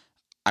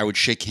I would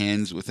shake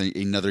hands with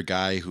another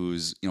guy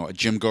who's a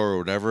gym goer or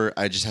whatever,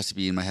 I just have to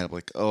be in my head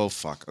like, oh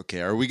fuck,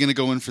 okay, are we gonna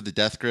go in for the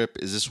death grip?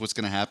 Is this what's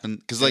gonna happen?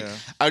 Because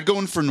I'd go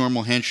in for a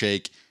normal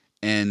handshake,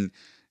 and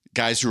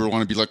guys who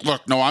want to be like,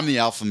 look, no, I'm the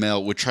alpha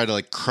male, would try to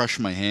like crush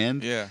my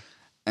hand. Yeah.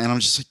 And I'm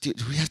just like, dude,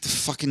 do we have to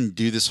fucking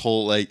do this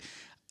whole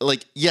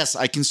like, yes,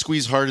 I can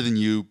squeeze harder than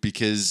you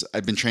because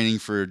I've been training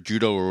for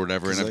judo or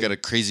whatever, and I've got a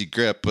crazy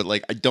grip. But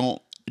like, I don't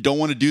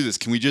want to do this.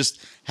 Can we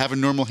just have a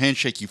normal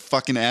handshake, you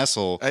fucking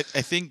asshole? I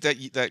think that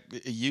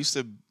it used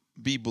to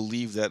be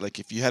believed that like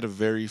if you had a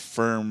very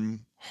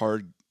firm,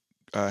 hard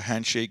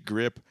handshake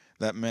grip,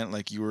 that meant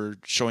like you were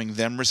showing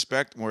them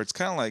respect. Where it's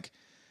kind of like,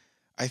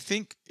 I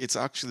think it's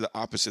actually the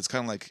opposite. It's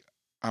kind of like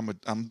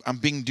I'm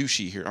being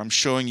douchey here. I'm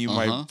showing you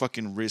my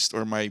fucking wrist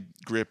or my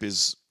grip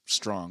is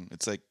strong.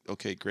 It's like,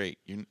 okay, great.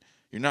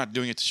 You're not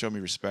doing it to show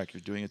me respect.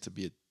 You're doing it to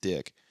be a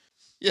dick.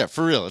 Yeah,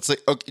 for real. It's like,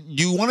 okay,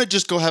 do you want to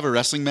just go have a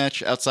wrestling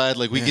match outside?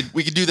 Like we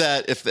could do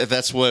that if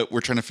that's what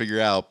we're trying to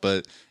figure out.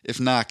 But if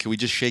not, can we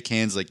just shake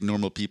hands like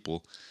normal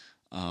people?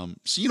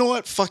 So you know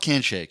what? Fuck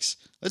handshakes.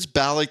 Let's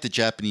bow like the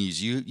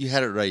Japanese. You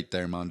had it right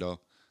there, Mondo.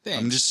 Thanks.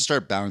 I'm just to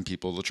start bowing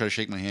people. They'll try to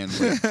shake my hand.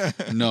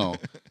 Like, no,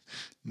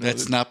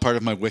 that's not part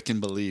of my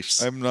Wiccan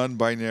beliefs. I'm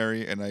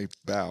non-binary and I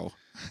bow.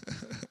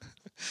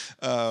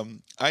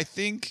 I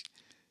think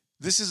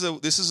this is a.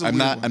 I'm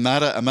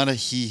not a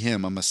he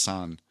him. I'm a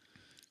san.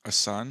 A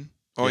son?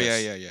 Oh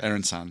yes. yeah.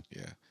 Aaron san.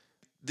 Yeah.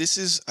 This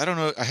is, I don't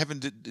know. I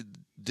haven't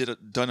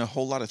done a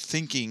whole lot of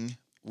thinking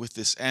with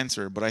this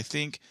answer, but I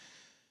think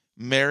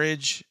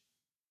marriage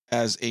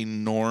as a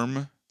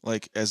norm,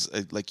 like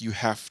like you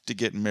have to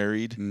get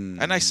married.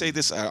 And I say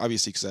this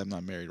obviously because I'm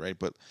not married, right?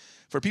 But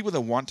for people that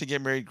want to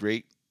get married,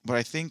 great. But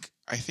I think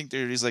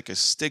there is like a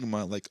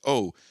stigma, like,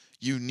 oh,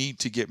 you need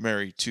to get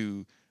married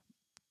to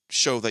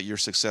show that you're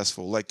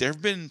successful. Like there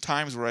have been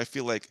times where I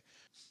feel like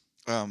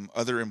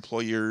other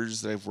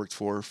employers that I've worked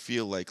for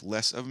feel like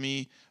less of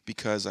me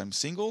because I'm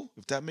single,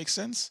 if that makes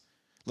sense.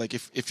 Like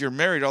if you're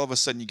married, all of a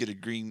sudden you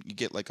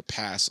get like a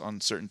pass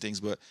on certain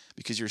things, but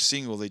because you're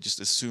single, they just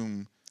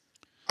assume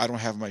I don't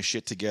have my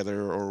shit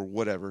together or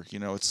whatever.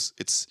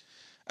 It's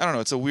I don't know.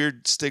 It's a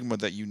weird stigma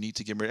that you need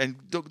to get married. And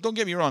don't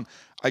get me wrong,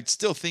 I'd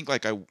still think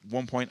like at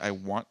one point I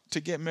want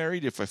to get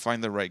married if I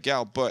find the right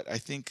gal, but I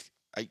think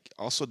I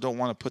also don't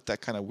want to put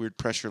that kind of weird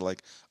pressure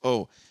like,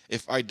 oh,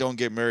 if I don't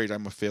get married,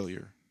 I'm a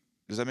failure.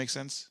 Does that make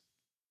sense?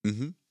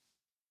 Mm-hmm.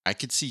 I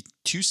could see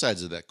two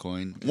sides of that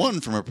coin.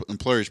 One, from an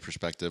employer's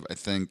perspective, I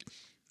think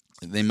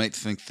they might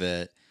think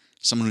that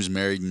someone who's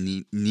married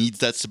needs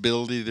that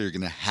stability. They're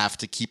going to have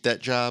to keep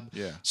that job.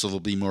 Yeah. So they'll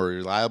be more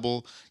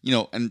reliable.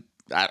 And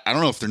I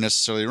don't know if they're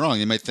necessarily wrong.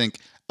 They might think,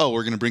 oh,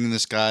 we're going to bring in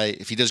this guy.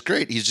 If he does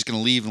great, he's just going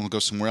to leave and we'll go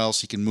somewhere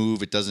else. He can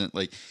move. It doesn't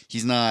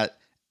he's not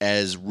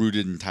as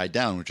rooted and tied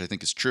down, which I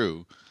think is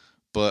true.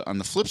 But on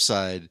the flip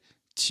side,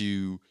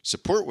 to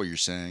support what you're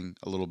saying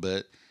a little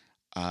bit,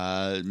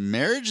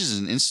 marriage as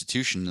an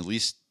institution, at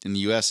least in the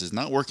U.S., is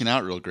not working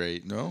out real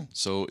great. No.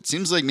 So it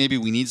seems like maybe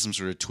we need some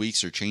sort of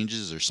tweaks or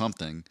changes or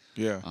something.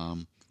 Yeah.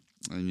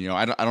 And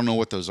I don't know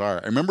what those are.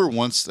 I remember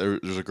once there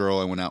was a girl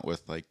I went out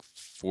with like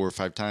 4 or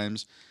 5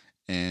 times,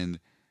 and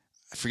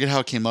I forget how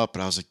it came up,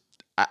 but I was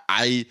like,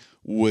 I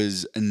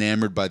was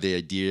enamored by the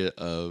idea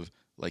of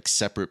like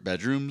separate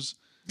bedrooms.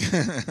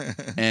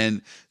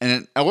 and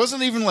I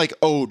wasn't even like,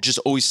 oh, just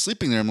always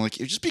sleeping there. I'm like,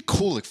 it'd just be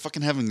cool, like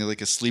fucking having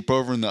like a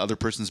sleepover in the other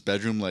person's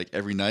bedroom, like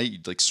every night.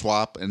 You'd like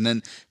swap, and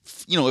then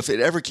if it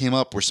ever came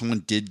up where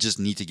someone did just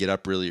need to get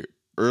up really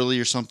early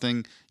or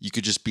something, you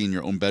could just be in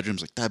your own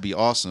bedrooms. Like that'd be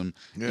awesome.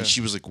 Yeah. And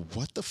she was like,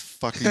 "What the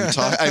fuck are you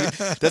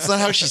talking?" That's not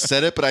how she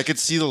said it, but I could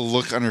see the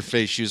look on her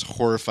face. She was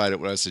horrified at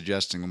what I was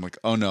suggesting. I'm like,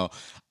 oh no,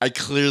 I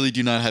clearly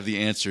do not have the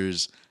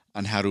answers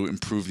on how to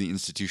improve the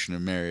institution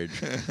of marriage.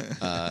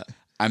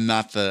 I'm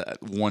not the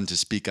one to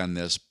speak on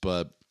this,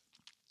 but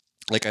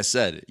like I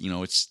said,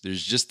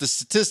 there's just the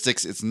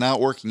statistics. It's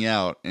not working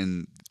out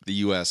in the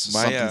U.S.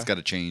 Something's got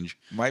to change.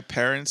 My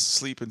parents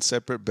sleep in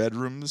separate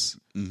bedrooms.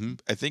 Mm-hmm.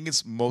 I think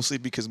it's mostly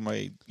because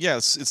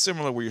it's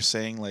similar what you're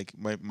saying. Like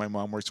my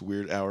mom works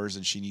weird hours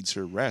and she needs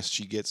her rest.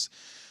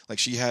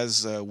 She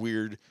has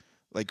weird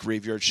like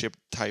graveyard shift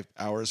type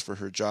hours for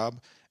her job.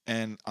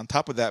 And on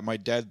top of that, my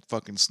dad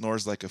fucking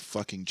snores like a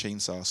fucking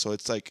chainsaw. So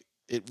it's like,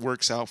 it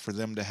works out for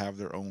them to have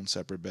their own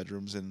separate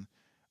bedrooms in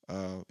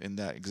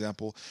that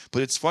example.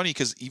 But it's funny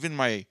because even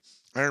I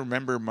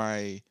remember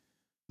my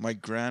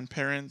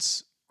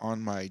grandparents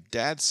on my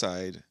dad's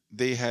side,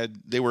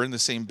 they were in the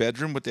same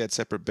bedroom, but they had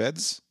separate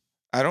beds.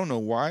 I don't know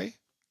why.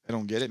 I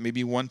don't get it.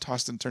 Maybe one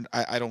tossed and turned.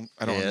 I don't.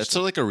 Yeah, it's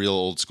sort of like a real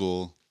old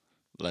school,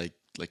 like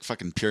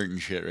fucking Puritan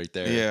shit right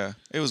there. Yeah,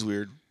 it was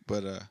weird,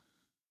 but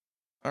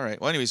all right.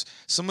 Well, anyways,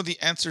 some of the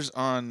answers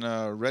on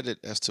Reddit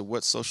as to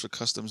what social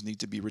customs need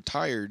to be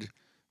retired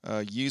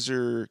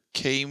User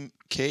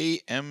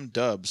KM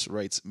Dubs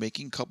writes,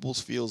 making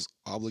couples feels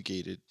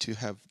obligated to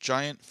have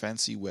giant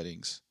fancy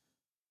weddings.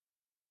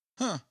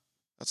 Huh.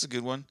 That's a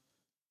good one.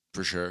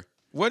 For sure.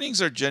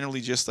 Weddings are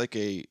generally just like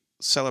a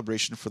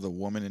celebration for the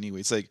woman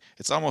anyway.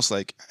 It's almost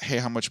like, hey,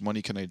 how much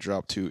money can I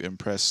drop to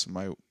impress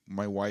my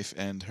wife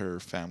and her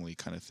family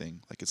kind of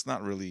thing. Like it's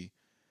not really.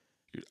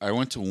 Dude, I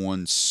went to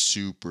one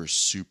super,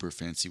 super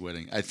fancy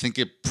wedding. I think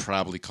it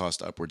probably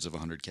cost upwards of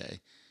 $100K.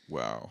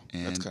 Wow.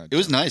 And That's kind of it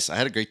was nice. I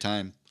had a great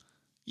time.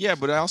 Yeah,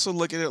 but I also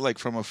look at it like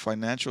from a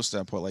financial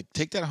standpoint. Like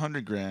take that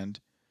 $100,000,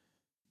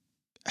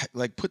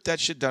 like put that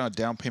shit down a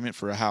down payment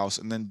for a house,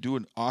 and then do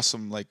an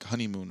awesome like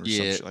honeymoon or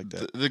some shit like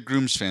that. The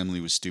groom's family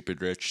was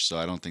stupid rich, so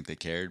I don't think they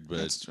cared. But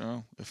That's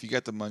true. If you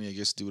got the money, I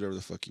guess do whatever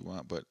the fuck you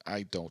want. But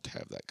I don't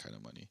have that kind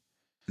of money.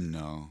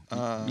 no,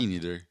 Uh, me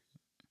neither.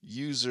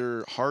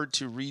 User hard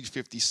to read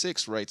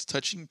 56 writes,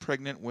 touching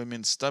pregnant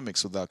women's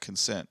stomachs without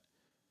consent.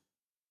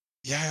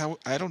 Yeah,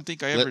 I don't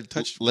think I ever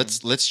touched.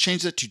 Let's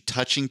change that to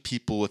touching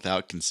people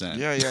without consent.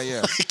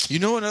 Yeah. You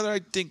know, another I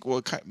think,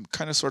 well,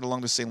 kind of sort of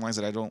along the same lines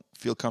that I don't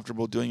feel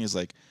comfortable doing is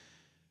like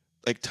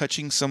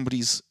touching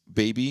somebody's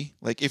baby.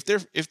 Like if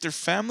they're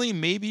family,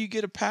 maybe you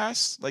get a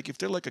pass. Like if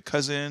they're like a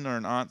cousin or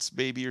an aunt's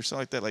baby or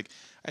something like that, like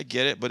I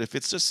get it. But if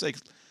it's just like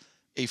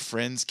a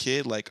friend's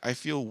kid, like I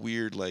feel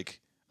weird. Like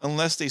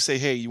unless they say,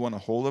 hey, you want to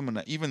hold them,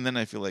 and even then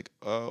I feel like,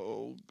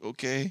 oh,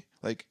 okay.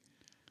 Like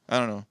I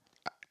don't know.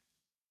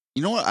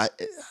 You know what?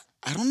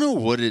 I don't know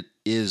what it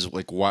is,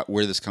 like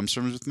where this comes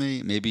from with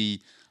me.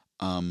 Maybe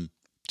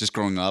just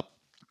growing up,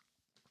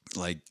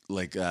 like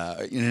you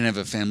didn't have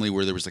a family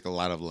where there was like a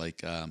lot of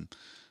like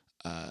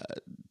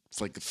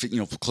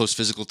close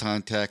physical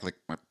contact. Like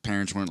my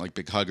parents weren't like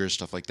big huggers,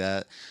 stuff like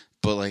that.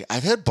 But like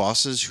I've had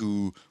bosses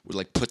who would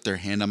like put their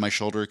hand on my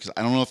shoulder because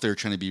I don't know if they were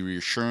trying to be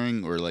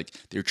reassuring or like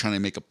they were trying to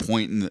make a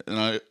point,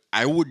 and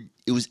I would,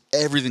 it was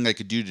everything I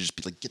could do to just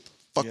be like, get the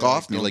fuck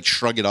off me, like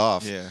shrug it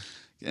off. Yeah.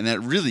 And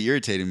that really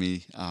irritated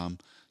me.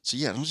 So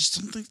yeah, don't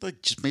think like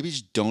maybe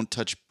just don't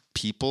touch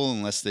people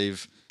unless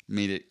they've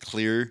made it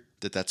clear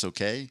that that's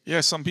okay.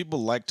 Yeah, some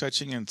people like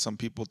touching and some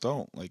people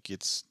don't. Like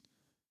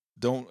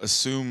don't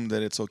assume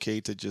that it's okay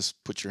to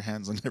just put your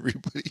hands on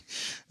everybody.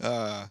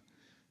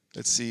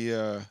 Let's see.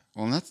 Well,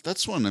 and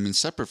that's one. I mean,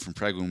 separate from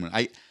pregnant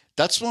women,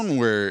 that's one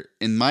where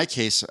in my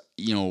case,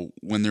 you know,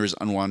 when there is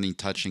unwanted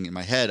touching in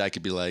my head, I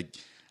could be like,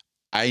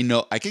 I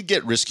know I could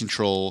get wrist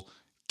control.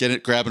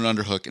 Grab an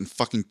underhook and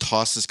fucking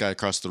toss this guy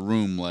across the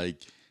room,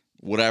 like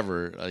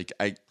whatever.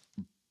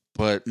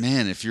 But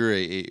man, if you're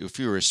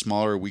a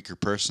smaller, weaker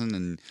person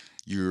and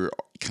you're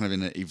kind of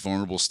in a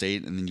vulnerable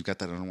state, and then you've got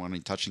that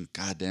unwanted touching,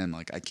 goddamn,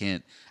 like I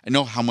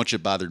know how much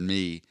it bothered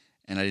me,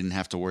 and I didn't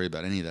have to worry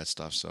about any of that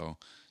stuff. So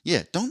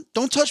yeah,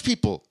 don't touch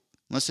people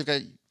unless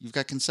you've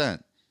got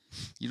consent.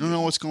 You don't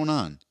know what's going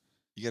on.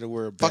 You got to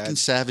wear a badge. Fucking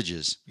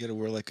savages. You got to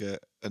wear like a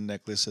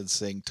necklace and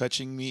saying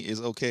 "touching me is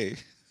okay."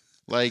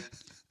 Like.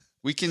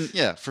 We can,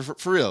 yeah,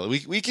 for real.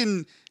 We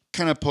can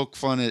kind of poke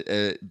fun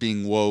at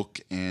being woke,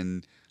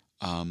 and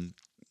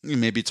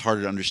maybe it's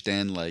harder to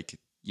understand, like,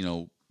 you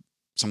know,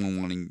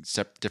 someone wanting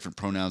different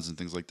pronouns and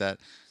things like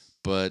that.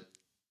 But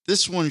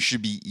this one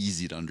should be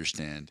easy to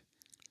understand.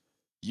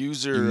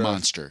 User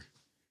monster.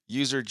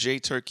 User J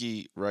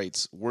Turkey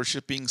writes,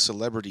 worshiping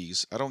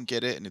celebrities. I don't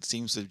get it, and it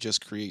seems to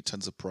just create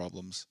tons of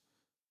problems.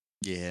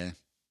 Yeah.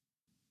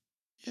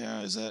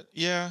 Yeah. Is that?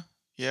 Yeah.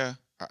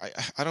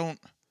 I don't.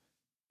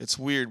 It's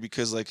weird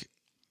because like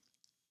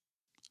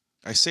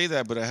I say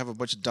that, but I have a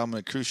bunch of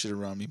Dominic Cruz shit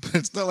around me. But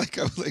it's not like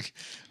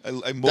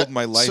I mold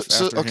my life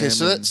after him. Okay,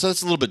 so that's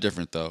a little bit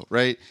different though,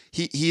 right?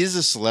 He is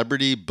a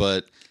celebrity,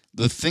 but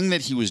the thing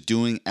that he was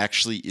doing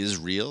actually is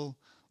real.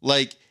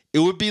 Like it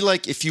would be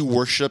like if you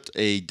worshipped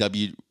a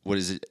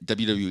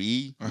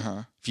WWE.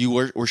 Uh-huh. If you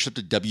worshipped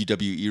a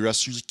WWE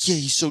wrestler, like, yeah,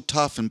 he's so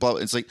tough and blah.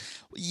 It's like,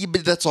 yeah,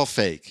 but that's all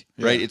fake,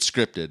 right? It's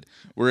scripted.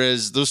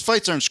 Whereas those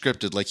fights aren't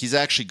scripted. Like he's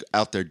actually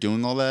out there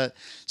doing all that.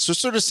 So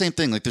it's sort of the same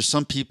thing. Like there's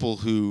some people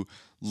who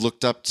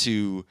looked up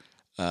to,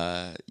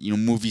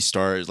 movie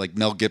stars like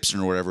Mel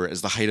Gibson or whatever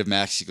as the height of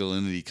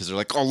masculinity because they're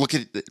like, oh, look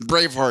at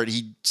Braveheart.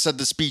 He said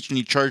the speech and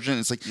he charged it. And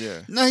it's like,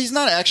 no, he's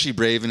not actually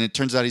brave. And it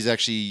turns out he's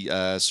actually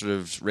sort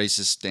of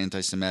racist,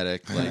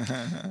 anti-Semitic, like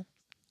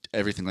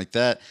everything like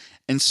that.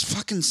 And it's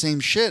fucking same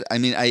shit. I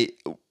mean,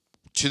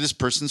 to this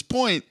person's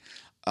point,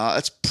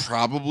 that's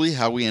probably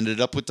how we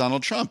ended up with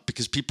Donald Trump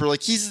because people are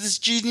like, he's this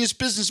genius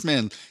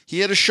businessman.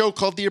 He had a show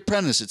called The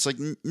Apprentice. It's like,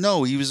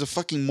 no, he was a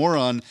fucking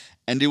moron,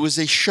 and it was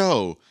a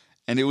show,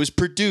 and it was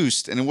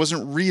produced, and it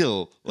wasn't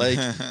real. Like,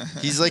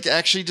 he's like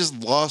actually just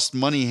lost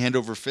money hand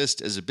over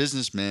fist as a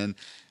businessman,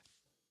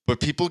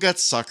 but people got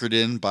suckered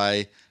in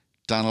by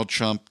Donald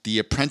Trump, The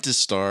Apprentice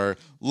star.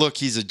 Look,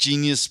 he's a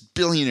genius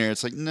billionaire.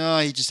 It's like, no,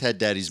 he just had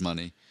daddy's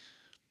money.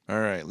 All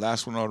right,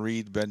 last one I'll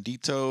read.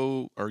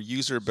 Bandito or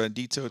user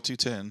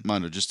Bandito210.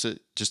 Mondo, just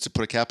to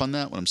put a cap on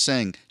that, what I'm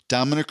saying,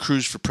 Dominic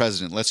Cruz for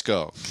president. Let's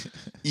go.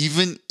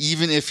 even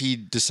if he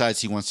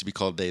decides he wants to be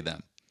called they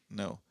them.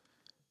 No.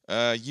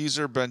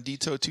 User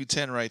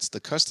Bandito210 writes, "The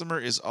customer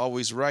is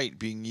always right,"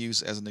 being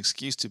used as an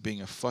excuse to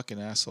being a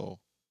fucking asshole.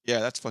 Yeah,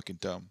 that's fucking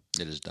dumb.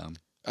 It is dumb.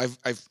 I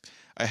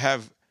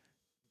have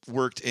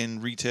worked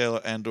in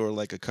retail and or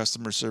like a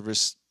customer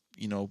service,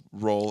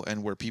 role,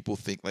 and where people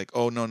think like,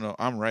 "Oh no,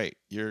 I'm right.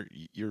 You're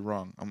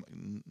wrong."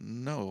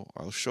 No,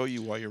 I'll show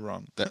you why you're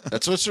wrong.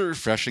 That's what's so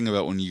refreshing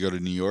about when you go to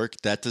New York.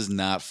 That does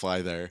not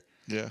fly there.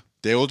 Yeah.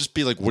 They will just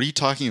be like, "What are you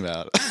talking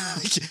about?"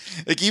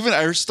 like even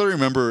I still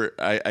remember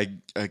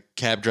a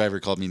cab driver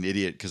called me an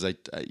idiot because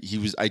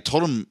I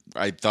told him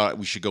I thought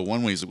we should go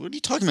one way. He's like, "What are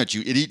you talking about,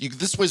 you idiot?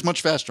 This way's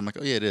much faster." I'm like,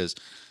 "Oh yeah, it is."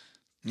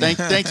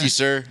 Thank you,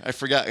 sir. I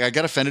forgot. I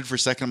got offended for a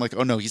second. I'm like,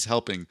 "Oh no, he's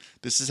helping.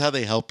 This is how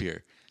they help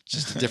here. It's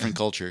just a different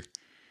culture."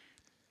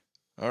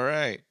 All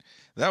right.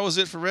 That was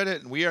it for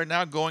Reddit. We are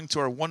now going to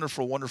our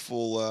wonderful,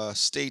 wonderful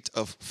state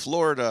of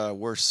Florida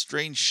where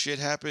strange shit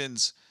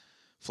happens.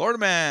 Florida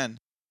man.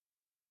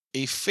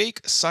 A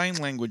fake sign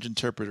language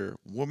interpreter.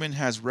 Woman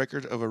has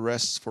record of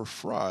arrests for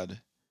fraud.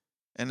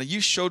 And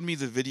you showed me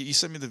the video. You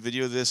sent me the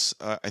video of this,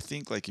 I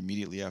think, like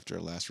immediately after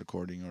our last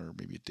recording or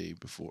maybe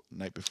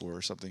night before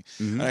or something.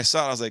 Mm-hmm. And I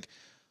saw it. I was like,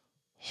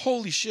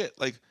 holy shit.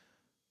 Like,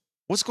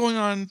 what's going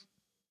on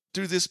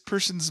through this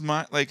person's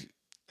mind? Like,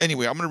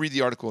 anyway, I'm going to read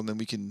the article and then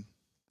we can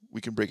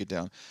break it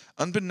down.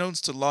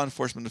 Unbeknownst to law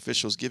enforcement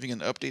officials giving an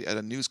update at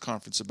a news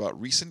conference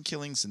about recent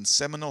killings in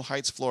Seminole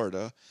Heights,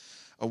 Florida,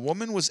 a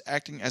woman was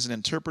acting as an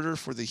interpreter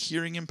for the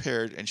hearing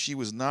impaired, and she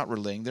was not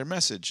relaying their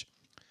message.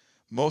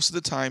 Most of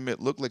the time,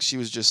 it looked like she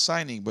was just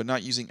signing, but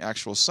not using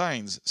actual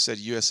signs, said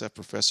USF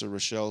professor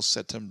Rochelle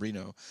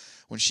Settembrino.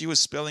 When she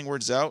was spelling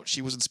words out,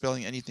 she wasn't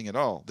spelling anything at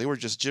all. They were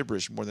just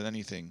gibberish more than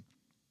anything.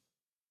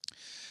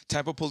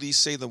 Tampa police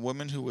say the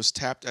woman who was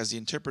tapped as the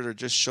interpreter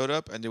just showed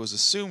up, and it was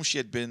assumed she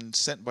had been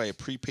sent by a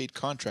prepaid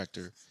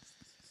contractor.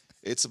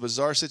 It's a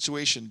bizarre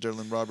situation,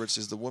 Derlin Roberts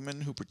is the woman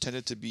who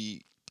pretended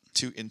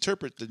to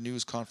interpret the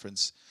news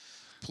conference.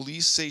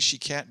 Police say she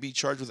can't be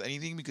charged with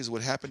anything because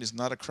what happened is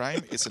not a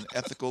crime. It's an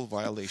ethical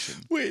violation.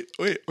 Wait.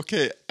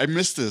 Okay, I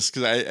missed this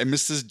because I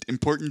missed this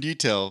important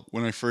detail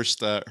when I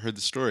first heard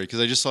the story because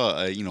I just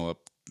saw a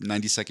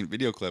 90-second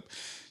video clip.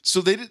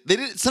 So they did.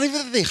 It's not even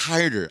that they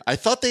hired her. I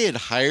thought they had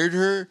hired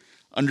her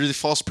under the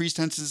false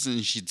pretenses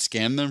and she'd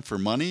scam them for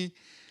money.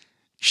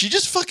 She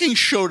just fucking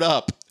showed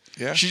up.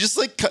 Yeah. She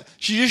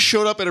just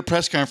showed up at a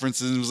press conference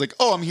and was like,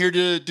 "Oh, I'm here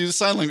to do the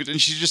sign language," and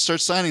she just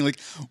starts signing. Like,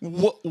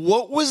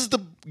 what was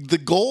the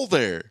goal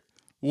there?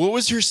 What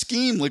was her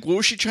scheme? Like, what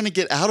was she trying to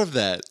get out of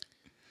that?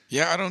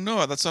 Yeah, I don't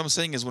know. That's what I'm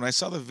saying is when I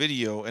saw the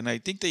video, and I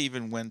think they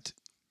even went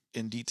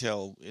in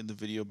detail in the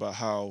video about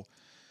how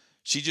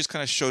she just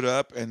kind of showed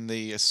up and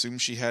they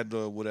assumed she had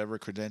whatever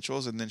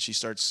credentials, and then she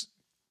starts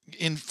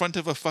in front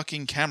of a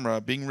fucking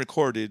camera being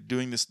recorded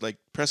doing this like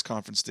press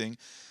conference thing.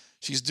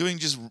 She's doing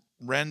just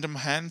random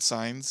hand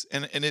signs,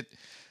 and it.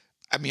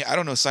 I mean, I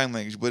don't know sign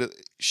language, but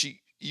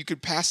you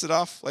could pass it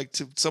off like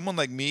to someone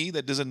like me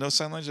that doesn't know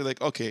sign language. They're like,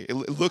 okay, it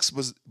looks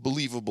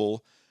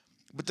believable,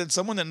 but then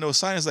someone that knows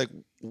sign is like,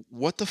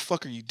 what the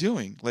fuck are you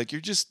doing? Like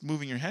you're just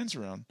moving your hands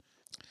around.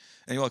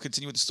 Anyway, I'll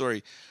continue with the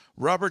story.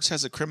 Roberts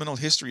has a criminal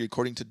history,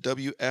 according to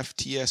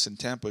WFTS in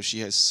Tampa. She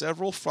has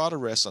several fraud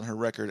arrests on her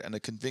record and a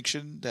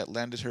conviction that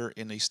landed her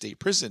in a state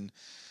prison.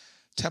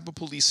 Tampa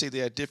police say they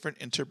had a different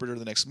interpreter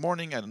the next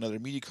morning at another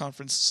media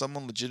conference,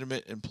 someone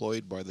legitimate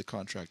employed by the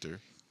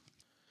contractor.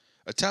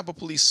 A Tampa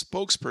police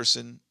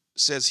spokesperson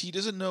says he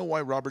doesn't know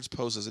why Roberts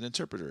posed as an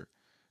interpreter.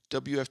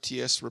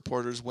 WFTS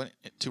reporters went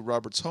to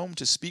Roberts' home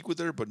to speak with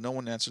her, but no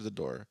one answered the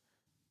door.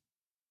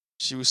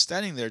 She was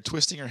standing there,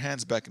 twisting her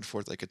hands back and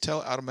forth. I could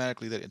tell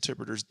automatically that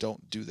interpreters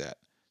don't do that,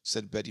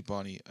 said Betty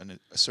Bonney,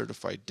 a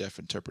certified deaf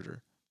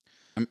interpreter.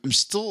 I'm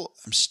still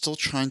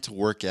trying to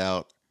work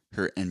out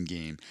her end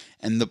game,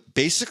 and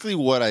basically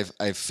what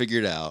I've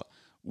figured out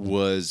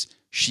was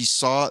she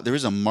saw there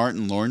was a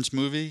Martin Lawrence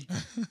movie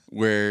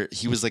where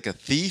he was like a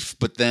thief,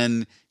 but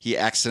then he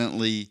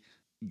accidentally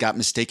got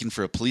mistaken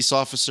for a police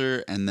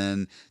officer, and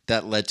then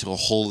that led to a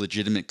whole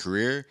legitimate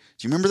career.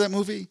 Do you remember that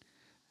movie?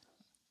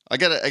 I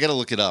gotta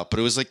look it up, but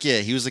it was like, yeah,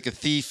 he was like a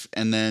thief,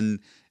 and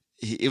then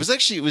it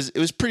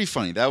was pretty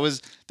funny. There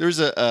was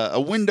a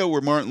window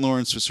where Martin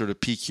Lawrence was sort of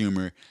peak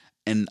humor,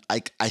 and I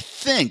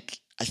think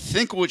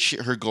what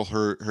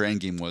her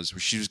end game was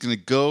she was gonna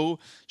go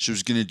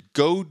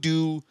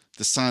do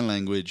the sign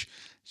language.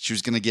 She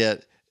was gonna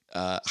get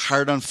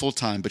hired on full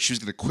time, but she was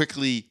gonna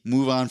quickly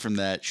move on from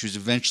that. She was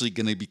eventually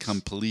gonna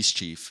become police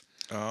chief.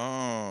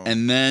 Oh,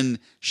 and then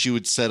she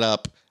would set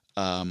up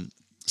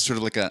sort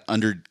of like an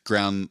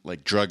underground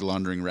like drug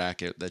laundering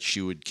racket that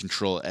she would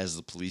control as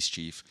the police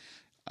chief,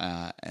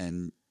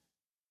 and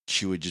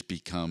she would just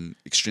become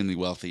extremely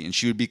wealthy, and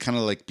she would be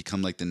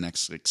become like the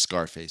next like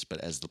Scarface, but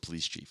as the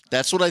police chief.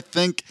 That's what I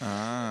think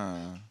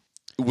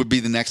would be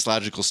the next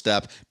logical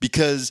step,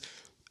 because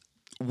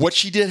what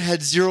she did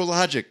had zero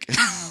logic.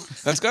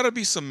 That's got to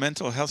be some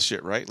mental health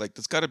shit, right? Like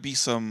that's got to be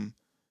something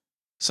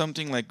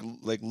like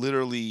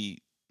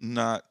literally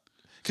not.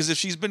 Because if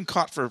she's been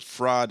caught for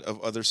fraud of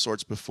other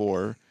sorts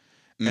before,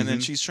 and then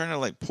she's trying to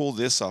like pull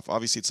this off,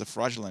 obviously it's a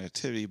fraudulent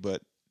activity,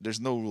 but there's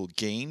no real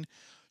gain.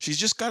 She's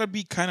just got to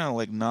be kind of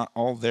like not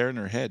all there in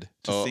her head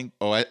to think.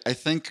 I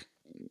think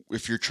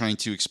if you're trying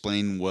to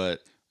explain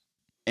what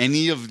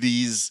any of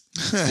these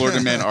Florida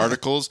Man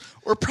articles,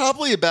 or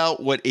probably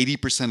about what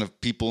 80%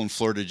 of people in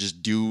Florida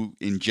just do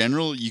in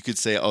general, you could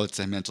say, oh, it's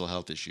a mental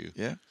health issue.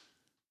 Yeah.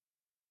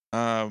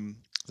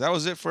 That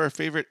was it for our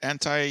favorite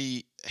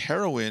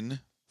anti-heroin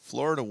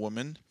Florida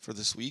woman for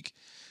this week.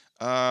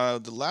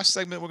 The last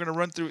segment we're going to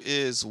run through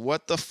is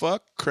What the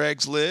Fuck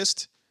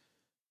Craigslist.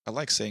 I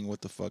like saying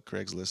What the Fuck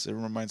Craigslist. It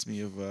reminds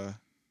me of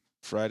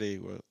Friday,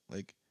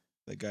 like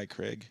that guy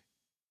Craig.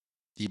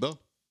 Debo?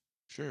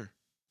 Sure.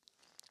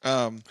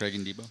 Craig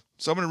and Debo.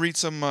 So I'm going to read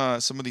some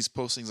of these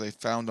postings I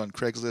found on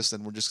Craigslist,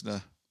 and we're just going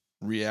to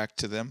react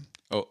to them.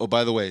 Oh,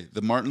 by the way,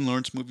 the Martin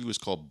Lawrence movie was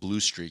called Blue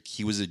Streak.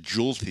 He was a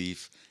jewel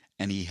thief,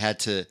 and he had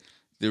to.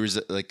 There was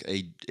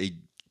a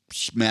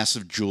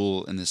massive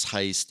jewel in this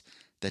heist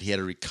that he had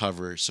to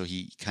recover. So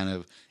he kind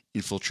of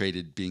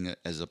infiltrated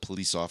as a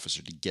police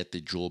officer to get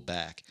the jewel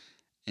back.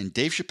 And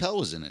Dave Chappelle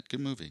was in it. Good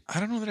movie. I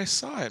don't know that I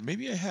saw it.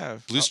 Maybe I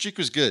have. Blue Streak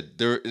was good.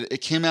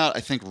 It came out, I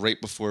think, right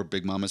before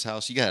Big Mama's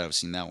House. You gotta have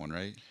seen that one,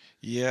 right?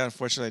 Yeah,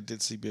 unfortunately, I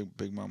did see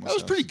Big Mama's House. That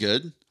was pretty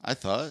good, I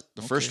thought.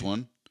 The first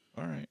one.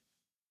 All right.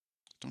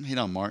 Don't hate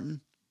on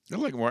Martin. I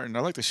like Martin.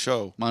 I like the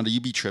show. Mondo,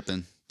 you be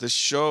tripping. The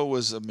show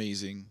was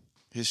amazing.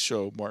 His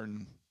show,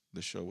 Martin,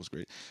 the show was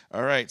great.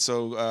 All right,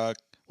 so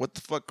What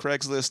the Fuck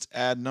Craigslist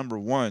ad number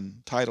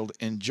 1, titled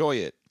Enjoy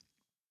It.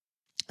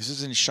 This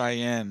is in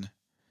Cheyenne.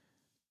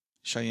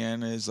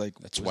 Cheyenne is like...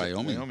 That's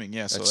Wyoming. Wyoming,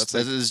 yeah.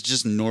 That is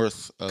just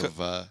north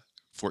of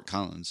Fort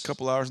Collins. A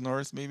couple hours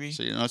north, maybe?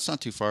 So, it's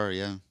not too far,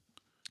 yeah.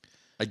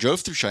 I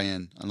drove through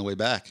Cheyenne on the way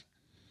back.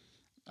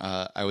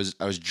 I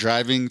was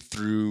driving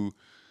through,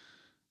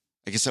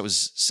 I guess that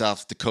was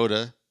South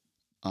Dakota,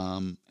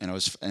 and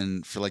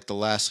for like the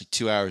last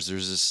 2 hours,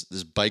 there's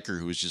this biker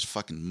who was just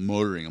fucking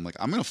motoring. I'm like,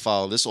 I'm gonna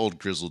follow this old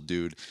grizzled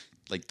dude.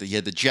 Like he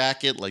had the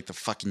jacket, like the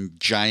fucking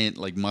giant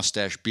like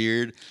mustache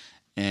beard,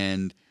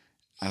 and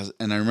I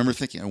remember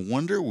thinking, I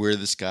wonder where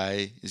this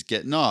guy is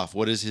getting off.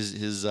 What is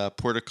his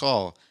port of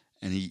call?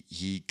 And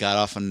he got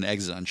off on an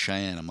exit on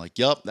Cheyenne. I'm like,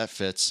 yup, that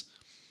fits.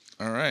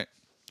 All right.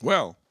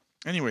 Well,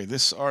 anyway,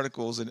 this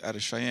article is out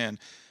of Cheyenne.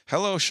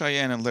 Hello,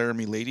 Cheyenne and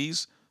Laramie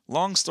ladies.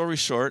 Long story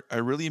short, I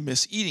really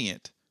miss eating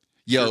it.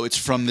 Yo, it's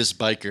from this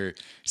biker.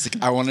 He's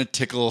like, I want to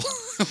tickle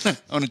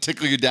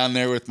you down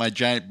there with my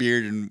giant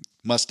beard and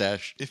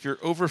mustache. If you're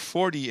over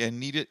 40 and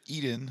need it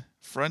eaten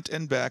front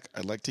and back,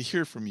 I'd like to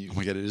hear from you. Oh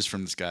my God, it is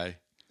from this guy.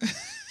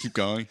 Keep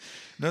going.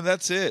 No,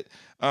 that's it.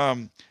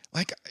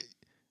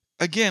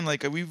 Again,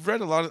 we've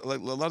read a lot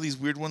of these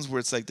weird ones where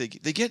it's like they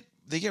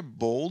get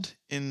bold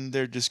in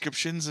their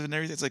descriptions and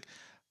everything. It's like,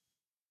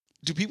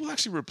 do people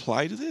actually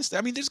reply to this?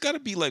 I mean, there's got to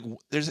be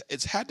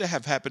it's had to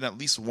have happened at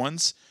least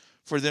once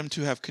for them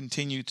to have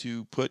continued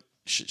to put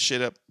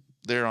shit up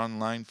there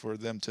online for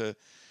them to,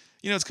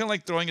 it's kind of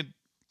like throwing a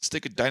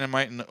stick of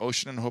dynamite in the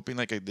ocean and hoping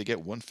they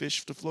get one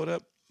fish to float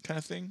up kind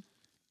of thing.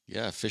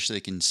 Yeah, a fish they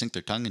can sink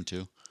their tongue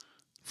into.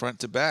 Front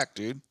to back,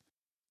 dude.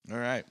 All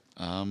right.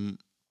 I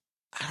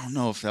don't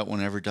know if that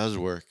one ever does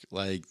work.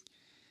 Like,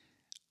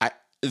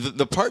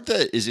 the part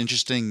that is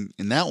interesting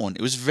in that one,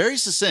 it was very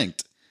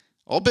succinct.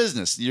 All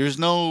business. There's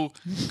no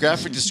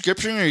graphic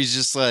description, or he's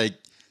just like,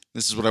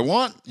 this is what I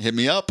want. Hit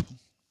me up.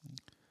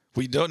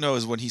 What you don't know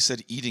is when he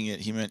said eating it,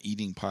 he meant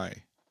eating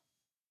pie.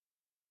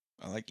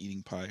 I like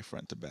eating pie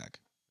front to back.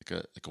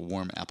 Like a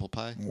warm apple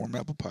pie? Warm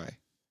apple pie.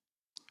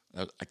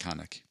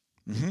 Iconic.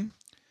 Mm-hmm.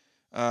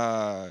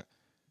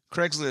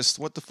 Craigslist.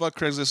 What the fuck?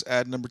 Craigslist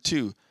ad number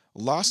 2.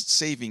 Lost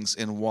savings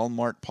in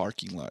Walmart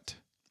parking lot.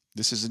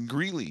 This is in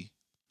Greeley.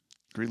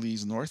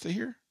 Greeley's north of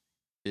here?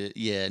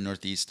 Yeah,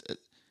 northeast.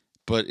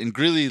 But in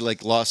Greeley,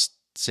 lost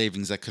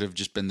savings that could have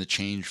just been the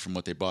change from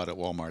what they bought at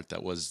Walmart.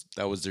 That was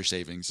their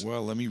savings.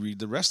 Well, let me read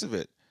the rest of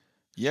it.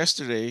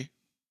 Yesterday,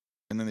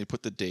 and then they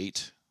put the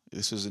date.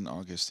 This was in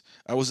August.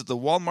 I was at the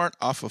Walmart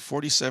off of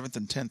 47th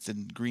and 10th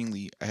in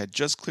Greeley. I had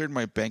just cleared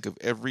my bank of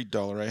every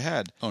dollar I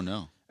had. Oh,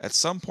 no. At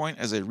some point,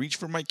 as I reached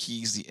for my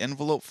keys, the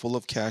envelope full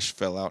of cash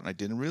fell out, and I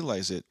didn't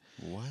realize it.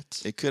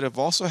 What? It could have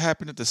also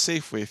happened at the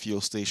Safeway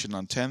fuel station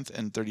on 10th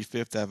and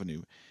 35th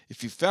Avenue.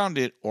 If you found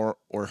it or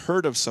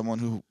heard of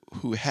someone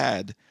who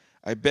had,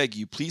 I beg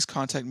you, please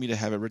contact me to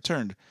have it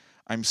returned.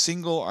 I'm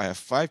single, I have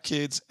 5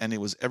 kids, and it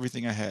was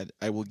everything I had.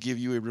 I will give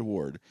you a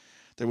reward.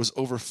 There was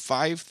over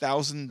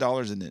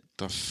 $5,000 in it.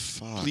 The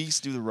fuck? Please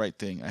do the right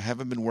thing. I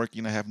haven't been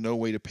working. I have no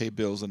way to pay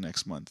bills the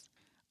next month.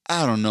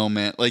 I don't know,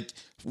 man.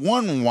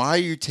 One, why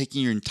you're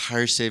taking your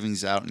entire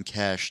savings out in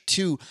cash?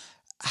 2,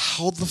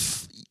 how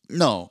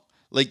no.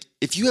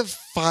 If you have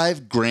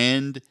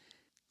 $5,000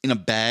 in a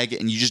bag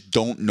and you just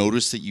don't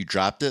notice that you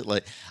dropped it,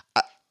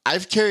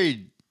 I've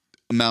carried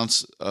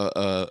amounts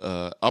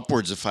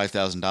upwards of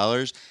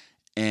 $5,000,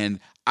 and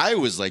I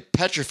was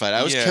petrified.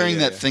 I was carrying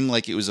that thing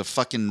like it was a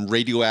fucking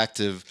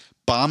radioactive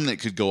bomb that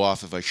could go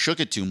off if I shook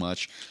it too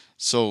much.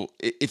 So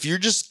if you're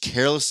just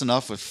careless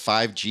enough with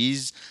 5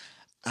 G's,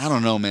 I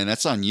don't know, man.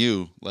 That's on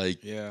you.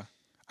 Yeah.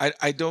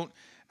 I don't.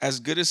 as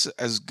good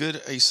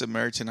a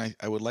Samaritan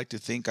I would like to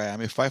think I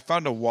am. If I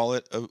found a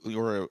wallet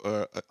or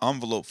a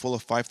envelope full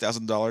of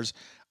 $5,000,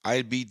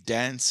 I'd be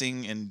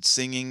dancing and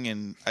singing,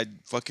 and I'd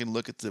fucking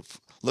look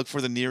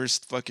for the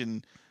nearest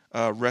fucking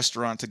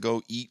restaurant to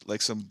go eat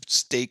like some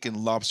steak and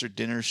lobster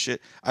dinner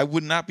shit. I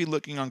would not be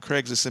looking on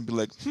Craigslist and be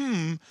like,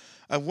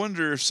 I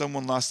wonder if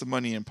someone lost the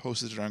money and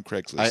posted it on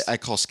Craigslist. I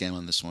call scam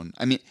on this one.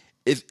 I mean,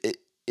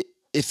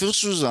 if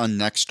this was on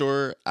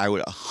Nextdoor, I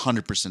would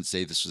 100%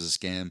 say this was a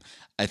scam.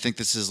 I think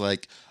this is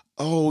like,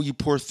 oh, you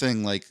poor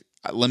thing. Like,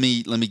 let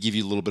me give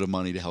you a little bit of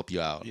money to help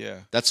you out. Yeah.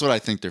 That's what I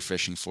think they're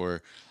fishing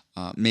for.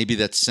 Maybe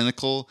that's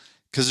cynical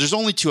because there's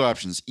only two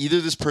options.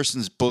 Either this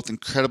person is both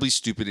incredibly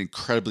stupid,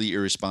 incredibly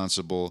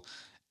irresponsible,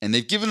 and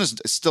they've given us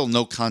still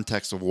no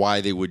context of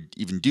why they would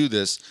even do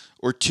this,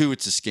 or two,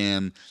 it's a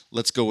scam.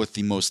 Let's go with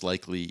the most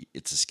likely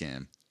it's a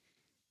scam.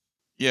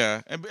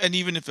 Yeah, and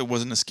even if it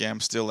wasn't a scam,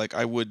 still, like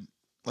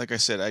like I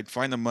said, I'd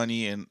find the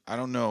money, and I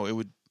don't know,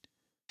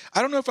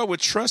 I don't know if I would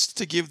trust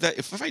to give that.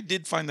 If I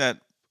did find that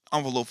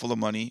envelope full of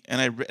money,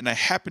 and I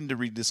happened to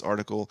read this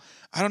article,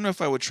 I don't know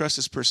if I would trust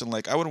this person.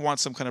 Like, I would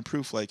want some kind of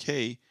proof, like,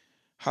 hey,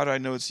 how do I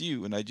know it's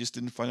you? And I just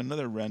didn't find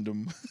another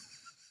random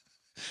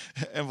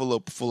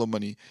envelope full of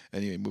money.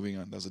 Anyway, moving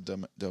on. That was a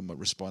dumb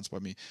response by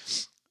me.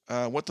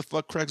 What the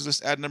fuck,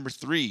 Craigslist ad number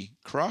 3.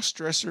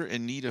 Cross-dresser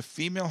in need of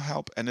female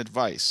help and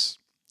advice.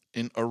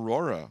 In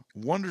Aurora.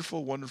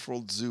 Wonderful,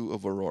 wonderful zoo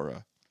of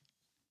Aurora.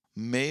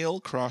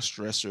 Male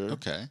cross-dresser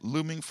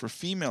looming for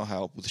female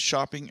help with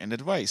shopping and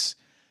advice.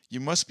 You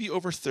must be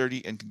over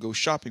 30 and can go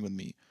shopping with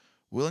me.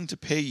 Willing to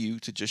pay you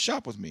to just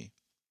shop with me.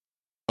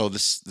 Oh,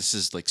 this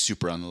is like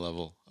super on the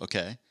level.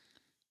 Okay.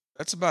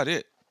 That's about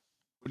it.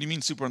 What do you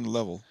mean super on the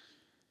level?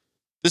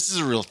 This is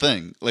a real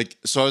thing. Like,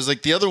 so I was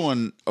like, the other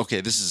one,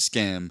 okay, this is a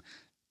scam.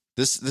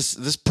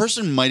 This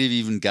person might have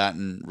even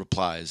gotten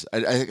replies.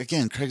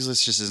 Again,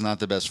 Craigslist just is not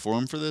the best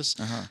forum for this.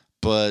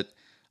 But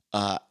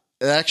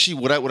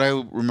actually, what I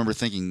remember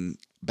thinking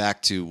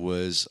back to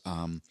was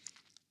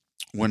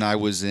when I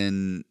was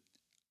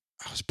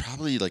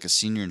probably like a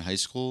senior in high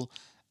school,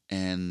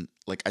 and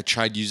like I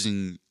tried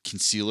using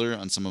concealer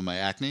on some of my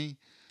acne,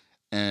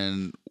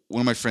 and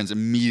one of my friends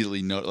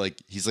immediately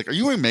he's like, "Are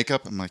you wearing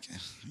makeup?" I'm like,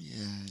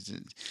 "Yeah."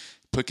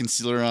 Put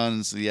concealer on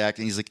and the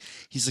acne. He's like,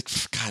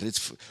 God,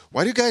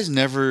 why do guys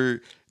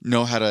never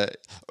know how to?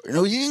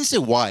 No, he didn't say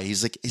why.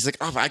 He's like,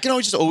 oh, I can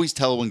always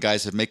tell when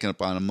guys have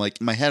makeup on. I'm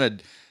like, in my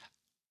head,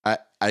 I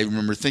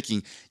remember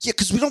thinking, yeah,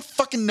 because we don't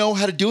fucking know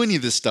how to do any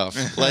of this stuff.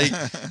 Like,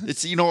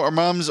 it's our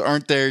moms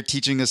aren't there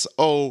teaching us.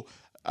 Oh,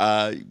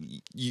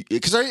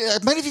 because I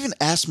might have even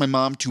asked my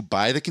mom to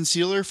buy the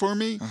concealer for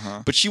me,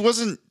 but she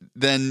wasn't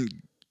then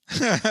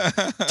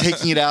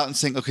taking it out and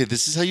saying, okay,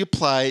 this is how you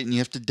apply it and you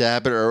have to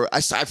dab it, or I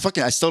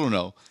still don't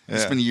know.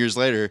 It's been years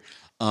later,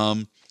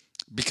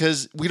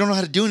 because we don't know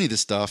how to do any of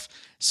this stuff.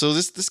 So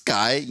this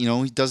guy, he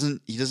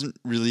doesn't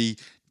really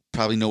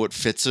probably know what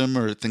fits him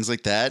or things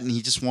like that, and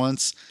he just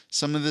wants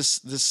some of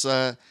this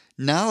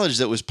knowledge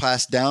that was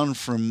passed down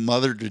from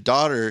mother to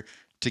daughter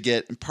to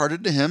get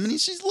imparted to him, and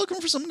he's looking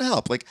for someone to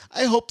help. Like,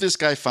 I hope this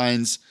guy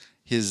finds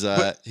his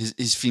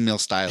female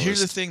stylist.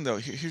 Here's the thing, though.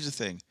 Here's the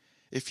thing.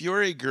 If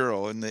you're a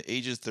girl in the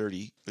age of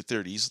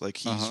 30s, like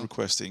he's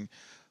requesting,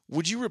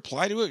 would you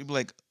reply to it?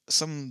 Like,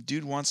 some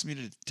dude wants me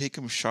to take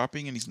him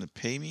shopping and he's going to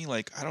pay me?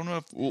 Like, I don't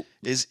know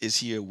if is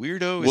he a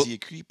weirdo? Is he a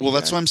creep? Well,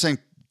 that's why I'm saying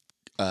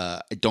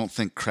I don't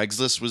think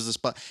Craigslist was the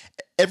spot.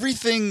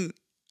 Everything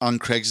on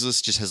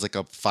Craigslist just has like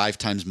a 5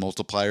 times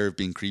multiplier of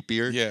being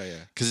creepier. Yeah.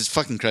 Because it's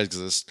fucking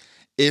Craigslist.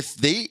 If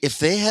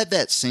they had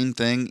that same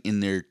thing in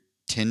their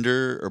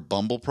Tinder or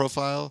Bumble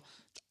profile,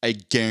 I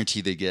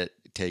guarantee they get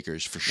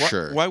takers for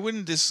sure. Why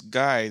wouldn't this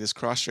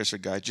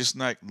crossdresser guy, just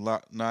not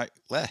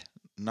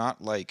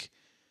like,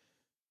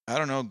 I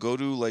don't know, go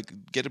to like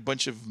get a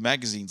bunch of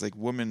magazines, like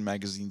women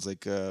magazines,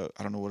 like I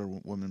don't know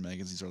what women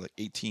magazines are, like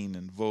 18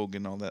 and Vogue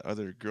and all that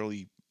other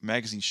girly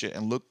magazine shit,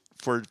 and look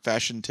for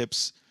fashion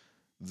tips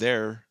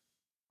there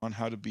on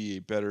how to be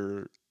a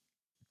better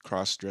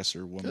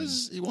cross-dresser woman?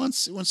 Because he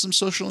wants some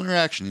social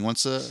interaction. He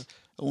wants a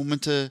woman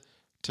to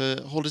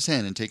hold his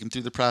hand and take him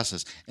through the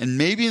process. And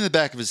maybe in the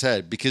back of his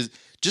head, because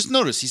just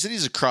notice, he said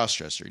he's a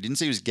cross-dresser. He didn't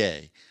say he was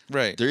gay.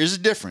 Right. There is a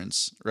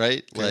difference,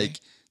 right? Okay. Like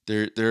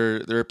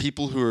there are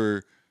people who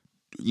are,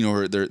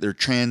 they're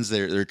trans.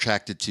 They're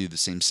attracted to the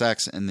same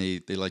sex, and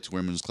they like to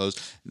wear women's clothes.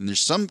 And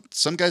there's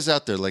some guys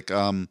out there like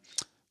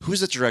who's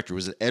that director?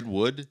 Was it Ed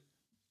Wood?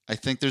 I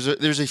think there's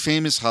a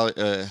famous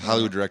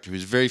Hollywood director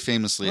who's very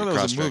famously a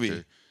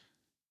cross-dresser.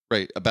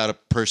 Right, about a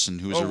person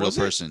who is a real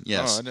person.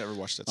 Yes. Oh, I never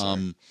watched that.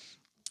 Sorry.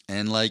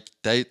 And like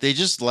they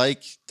just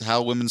like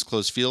how women's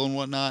clothes feel and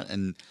whatnot,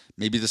 and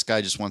maybe this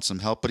guy just wants some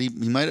help. But he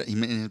might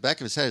in the back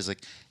of his head is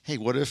like, hey,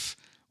 what if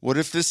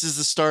this is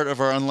the start of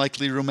our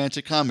unlikely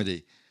romantic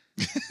comedy?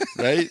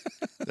 Right?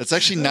 That's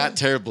actually not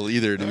terrible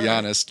either, to be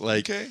honest.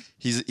 Like, okay.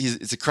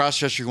 It's a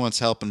cross-dresser who wants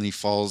help, and he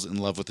falls in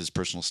love with his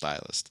personal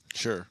stylist.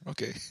 Sure.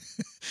 Okay.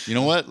 You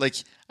know what? Like,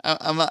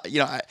 I'm not.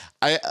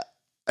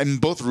 I'm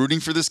both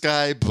rooting for this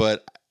guy,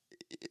 but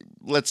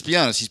let's be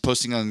honest, he's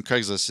posting on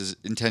Craigslist. His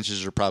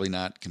intentions are probably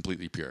not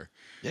completely pure.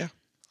 Yeah.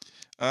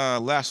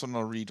 Last one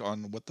I'll read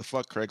on What the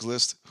Fuck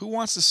Craigslist. Who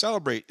Wants to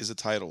Celebrate is a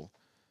title.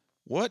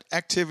 What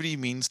activity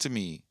means to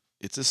me?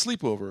 It's a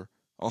sleepover.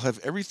 I'll have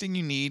everything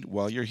you need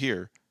while you're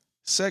here.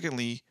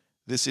 Secondly,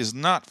 this is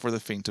not for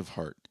the faint of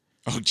heart.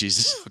 Oh,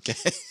 Jesus.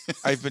 Okay.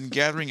 I've been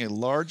gathering a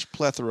large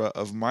plethora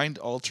of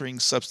mind-altering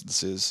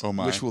substances Oh,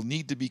 my. which will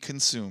need to be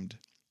consumed.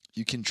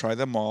 You can try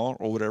them all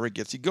or whatever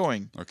gets you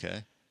going.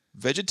 Okay.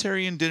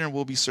 Vegetarian dinner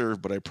will be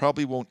served, but I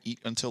probably won't eat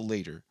until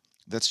later.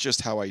 That's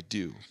just how I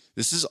do.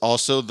 This is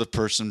also the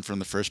person from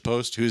the first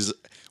post who's,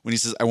 when he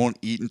says, I won't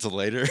eat until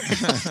later,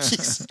 he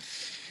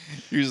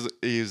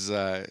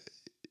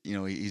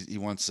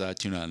wants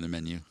tuna on the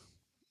menu.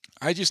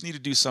 I just need to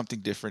do something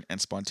different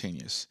and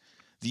spontaneous.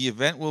 The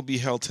event will be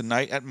held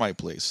tonight at my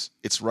place.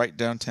 It's right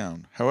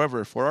downtown.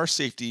 However, for our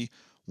safety,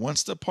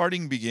 once the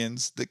partying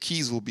begins, the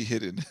keys will be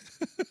hidden.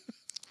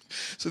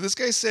 So this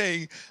guy's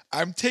saying,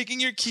 I'm taking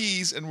your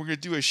keys and we're going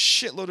to do a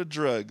shitload of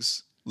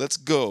drugs. Let's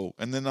go.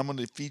 And then I'm going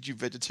to feed you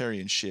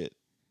vegetarian shit.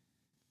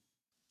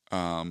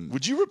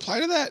 Would you reply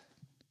to that?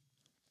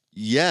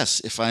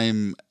 Yes, if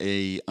I'm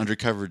a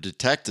undercover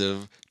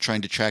detective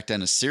trying to track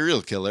down a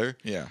serial killer,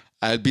 Yeah.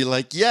 I'd be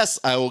like, yes,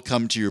 I will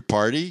come to your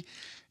party.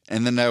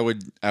 And then I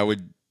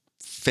would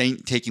feign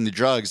taking the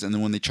drugs. And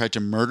then when they tried to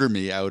murder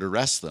me, I would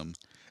arrest them.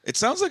 It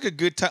sounds like a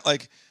good time.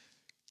 Like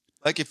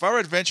if I were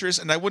adventurous,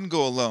 and I wouldn't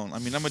go alone. I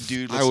mean, I'm a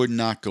dude. I would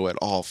not go at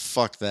all.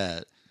 Fuck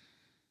that.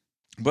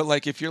 But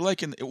like if you're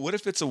like what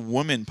if it's a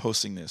woman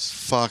posting this?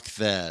 Fuck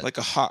that. Like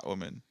a hot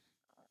woman.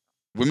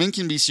 Women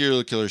can be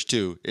serial killers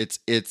too.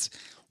 It's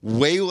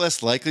way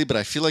less likely, but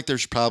I feel like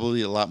there's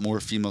probably a lot more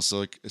female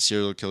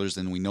serial killers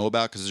than we know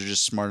about because they're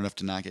just smart enough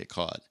to not get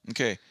caught.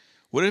 Okay.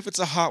 What if it's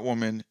a hot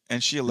woman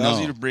and she allows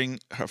No. you to bring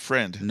her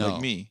friend No.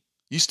 like me?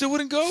 You still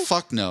wouldn't go?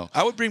 Fuck no.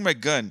 I would bring my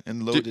gun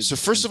and load it. So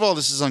first of all,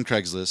 this is on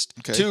Craigslist.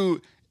 Okay.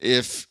 2,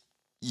 if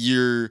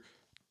you're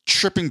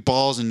tripping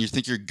balls and you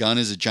think your gun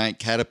is a giant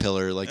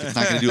caterpillar, like it's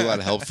not going to do a lot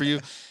of help for you.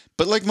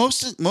 But like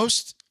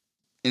most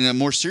in a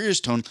more serious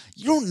tone,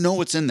 you don't know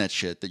what's in that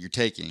shit that you're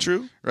taking.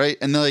 True. Right?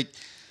 And they're like,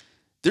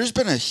 there's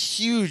been a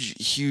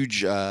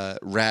huge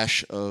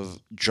rash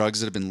of drugs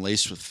that have been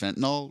laced with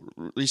fentanyl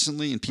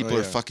recently, and people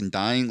are fucking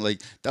dying.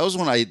 Like that was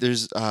when I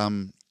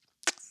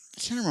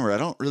can't remember. I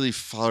don't really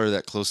follow her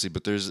that closely,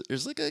 but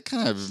there's like a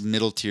kind of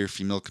middle tier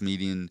female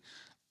comedian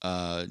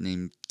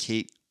named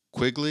Kate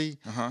Quigley,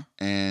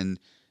 and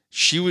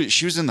she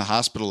was in the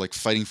hospital like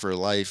fighting for her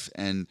life,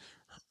 and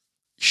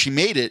she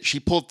made it. She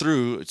pulled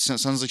through. It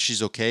sounds like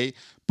she's okay,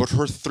 but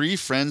her 3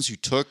 friends who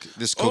took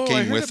this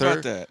cocaine with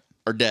her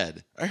are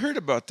dead. I heard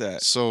about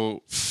that.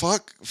 So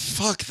fuck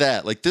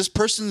that. Like this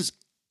person's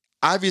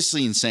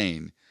obviously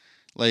insane.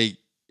 Like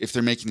if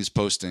they're making this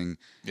posting,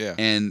 Yeah.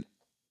 and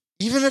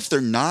even if they're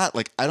not,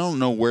 like I don't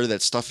know where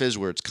that stuff is,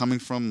 where it's coming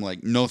from.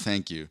 Like no,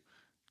 thank you.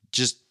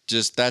 Just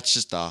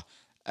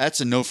that's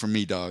a no from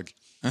me, dog.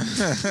 I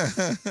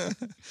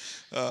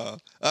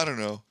don't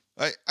know.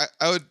 I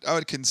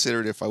would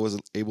consider it if I was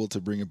able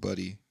to bring a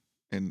buddy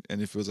and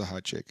if it was a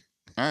hot chick.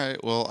 All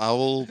right. Well, I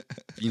will,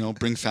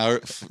 bring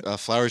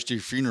flowers to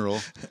your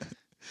funeral.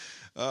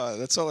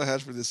 That's all I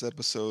had for this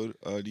episode.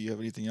 Do you have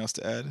anything else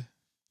to add?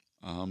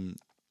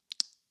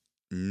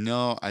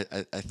 No, I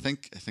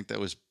think that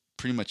was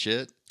pretty much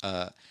it.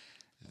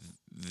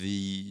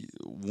 The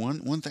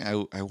one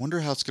thing I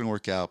wonder how it's going to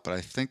work out, but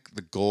I think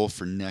the goal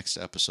for next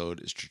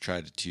episode is to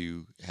try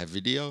to have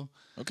video.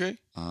 Okay.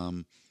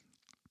 I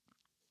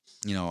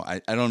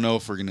don't know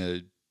if we're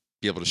gonna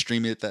be able to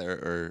stream it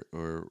or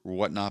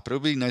whatnot, but it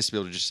would be nice to be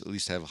able to just at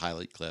least have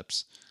highlight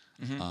clips.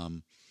 Mm-hmm.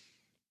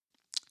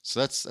 So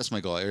that's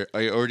my goal. I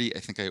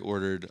think I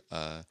ordered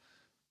a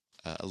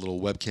little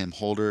webcam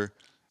holder,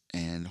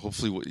 and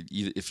hopefully,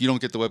 if you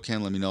don't get the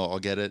webcam, let me know. I'll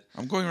get it.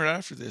 I'm going right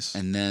after this.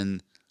 And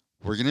then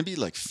we're gonna be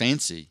like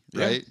fancy,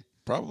 right? Yeah,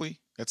 probably.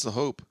 That's the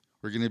hope.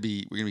 We're gonna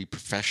be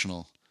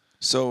professional.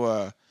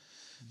 So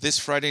this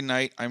Friday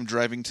night, I'm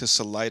driving to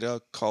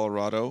Salida,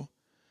 Colorado,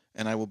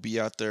 and I will be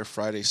out there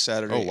Friday,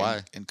 Saturday, Oh,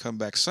 why? And come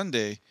back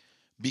Sunday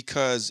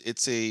because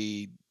it's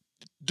a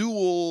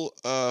dual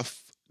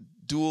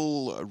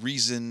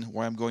reason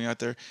why I'm going out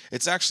there.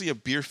 It's actually a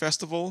beer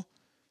festival,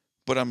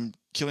 but I'm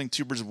killing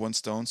 2 birds with one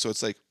stone. So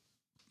it's like,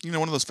 one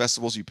of those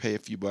festivals you pay a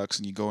few bucks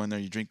and you go in there,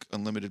 you drink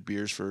unlimited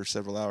beers for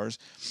several hours.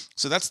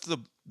 So that's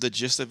the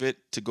gist of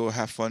it, to go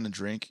have fun and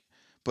drink.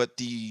 But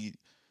the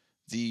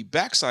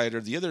backside,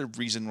 or the other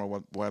reason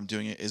why I'm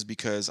doing it, is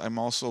because I'm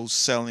also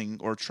selling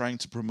or trying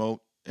to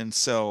promote and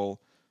sell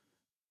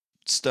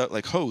stuff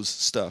like hose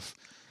stuff.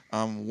 2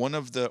 of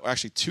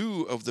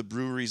the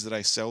breweries that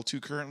I sell to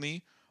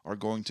currently are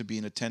going to be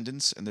in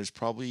attendance, and there's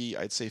probably,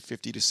 I'd say,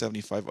 50 to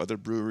 75 other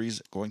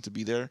breweries going to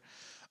be there.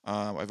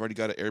 I've already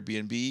got an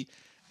Airbnb,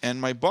 and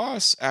my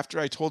boss, after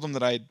I told him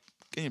that I'd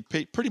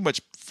pretty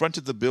much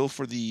fronted the bill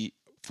for the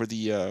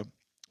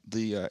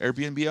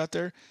Airbnb out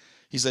there,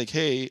 he's like,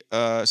 "Hey,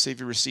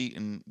 save your receipt,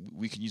 and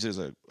we can use it as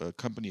a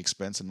company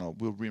expense, and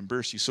we'll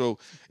reimburse you." So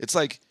it's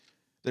like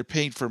they're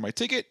paying for my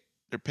ticket,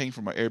 they're paying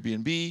for my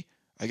Airbnb.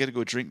 I get to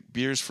go drink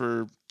beers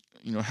for,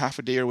 half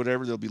a day or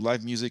whatever. There'll be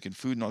live music and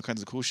food and all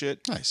kinds of cool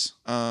shit. Nice.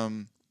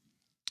 And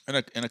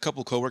a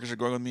couple of coworkers are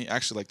going with me.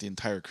 Actually, like the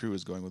entire crew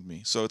is going with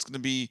me. So it's gonna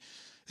be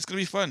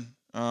fun.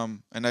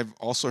 And I've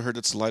also heard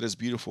that Salida is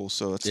beautiful.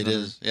 So It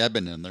is. Yeah, I've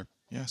been in there.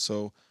 Yeah.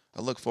 So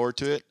I look forward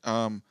to it.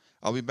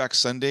 I'll be back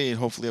Sunday, and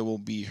hopefully I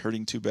won't be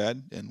hurting too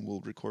bad, and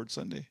we'll record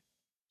Sunday.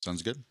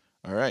 Sounds good.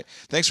 All right.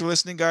 Thanks for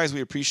listening, guys.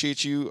 We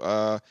appreciate you.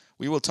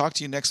 We will talk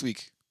to you next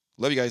week.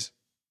 Love you guys.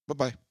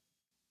 Bye-bye.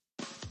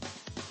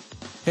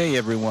 Hey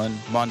everyone,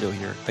 Mondo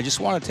here. I just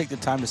want to take the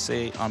time to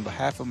say on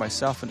behalf of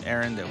myself and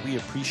Aaron that we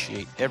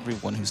appreciate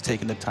everyone who's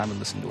taken the time to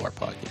listen to our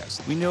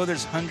podcast. We know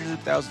there's hundreds of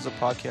thousands of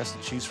podcasts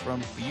to choose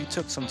from, but you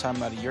took some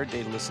time out of your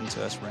day to listen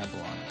to us ramble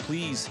on.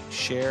 Please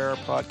share our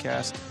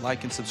podcast,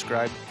 like and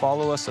subscribe,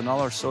 follow us on all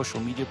our social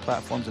media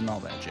platforms and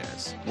all that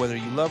jazz. Whether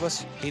you love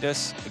us, hate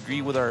us,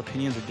 agree with our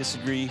opinions or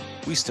disagree,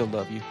 we still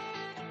love you.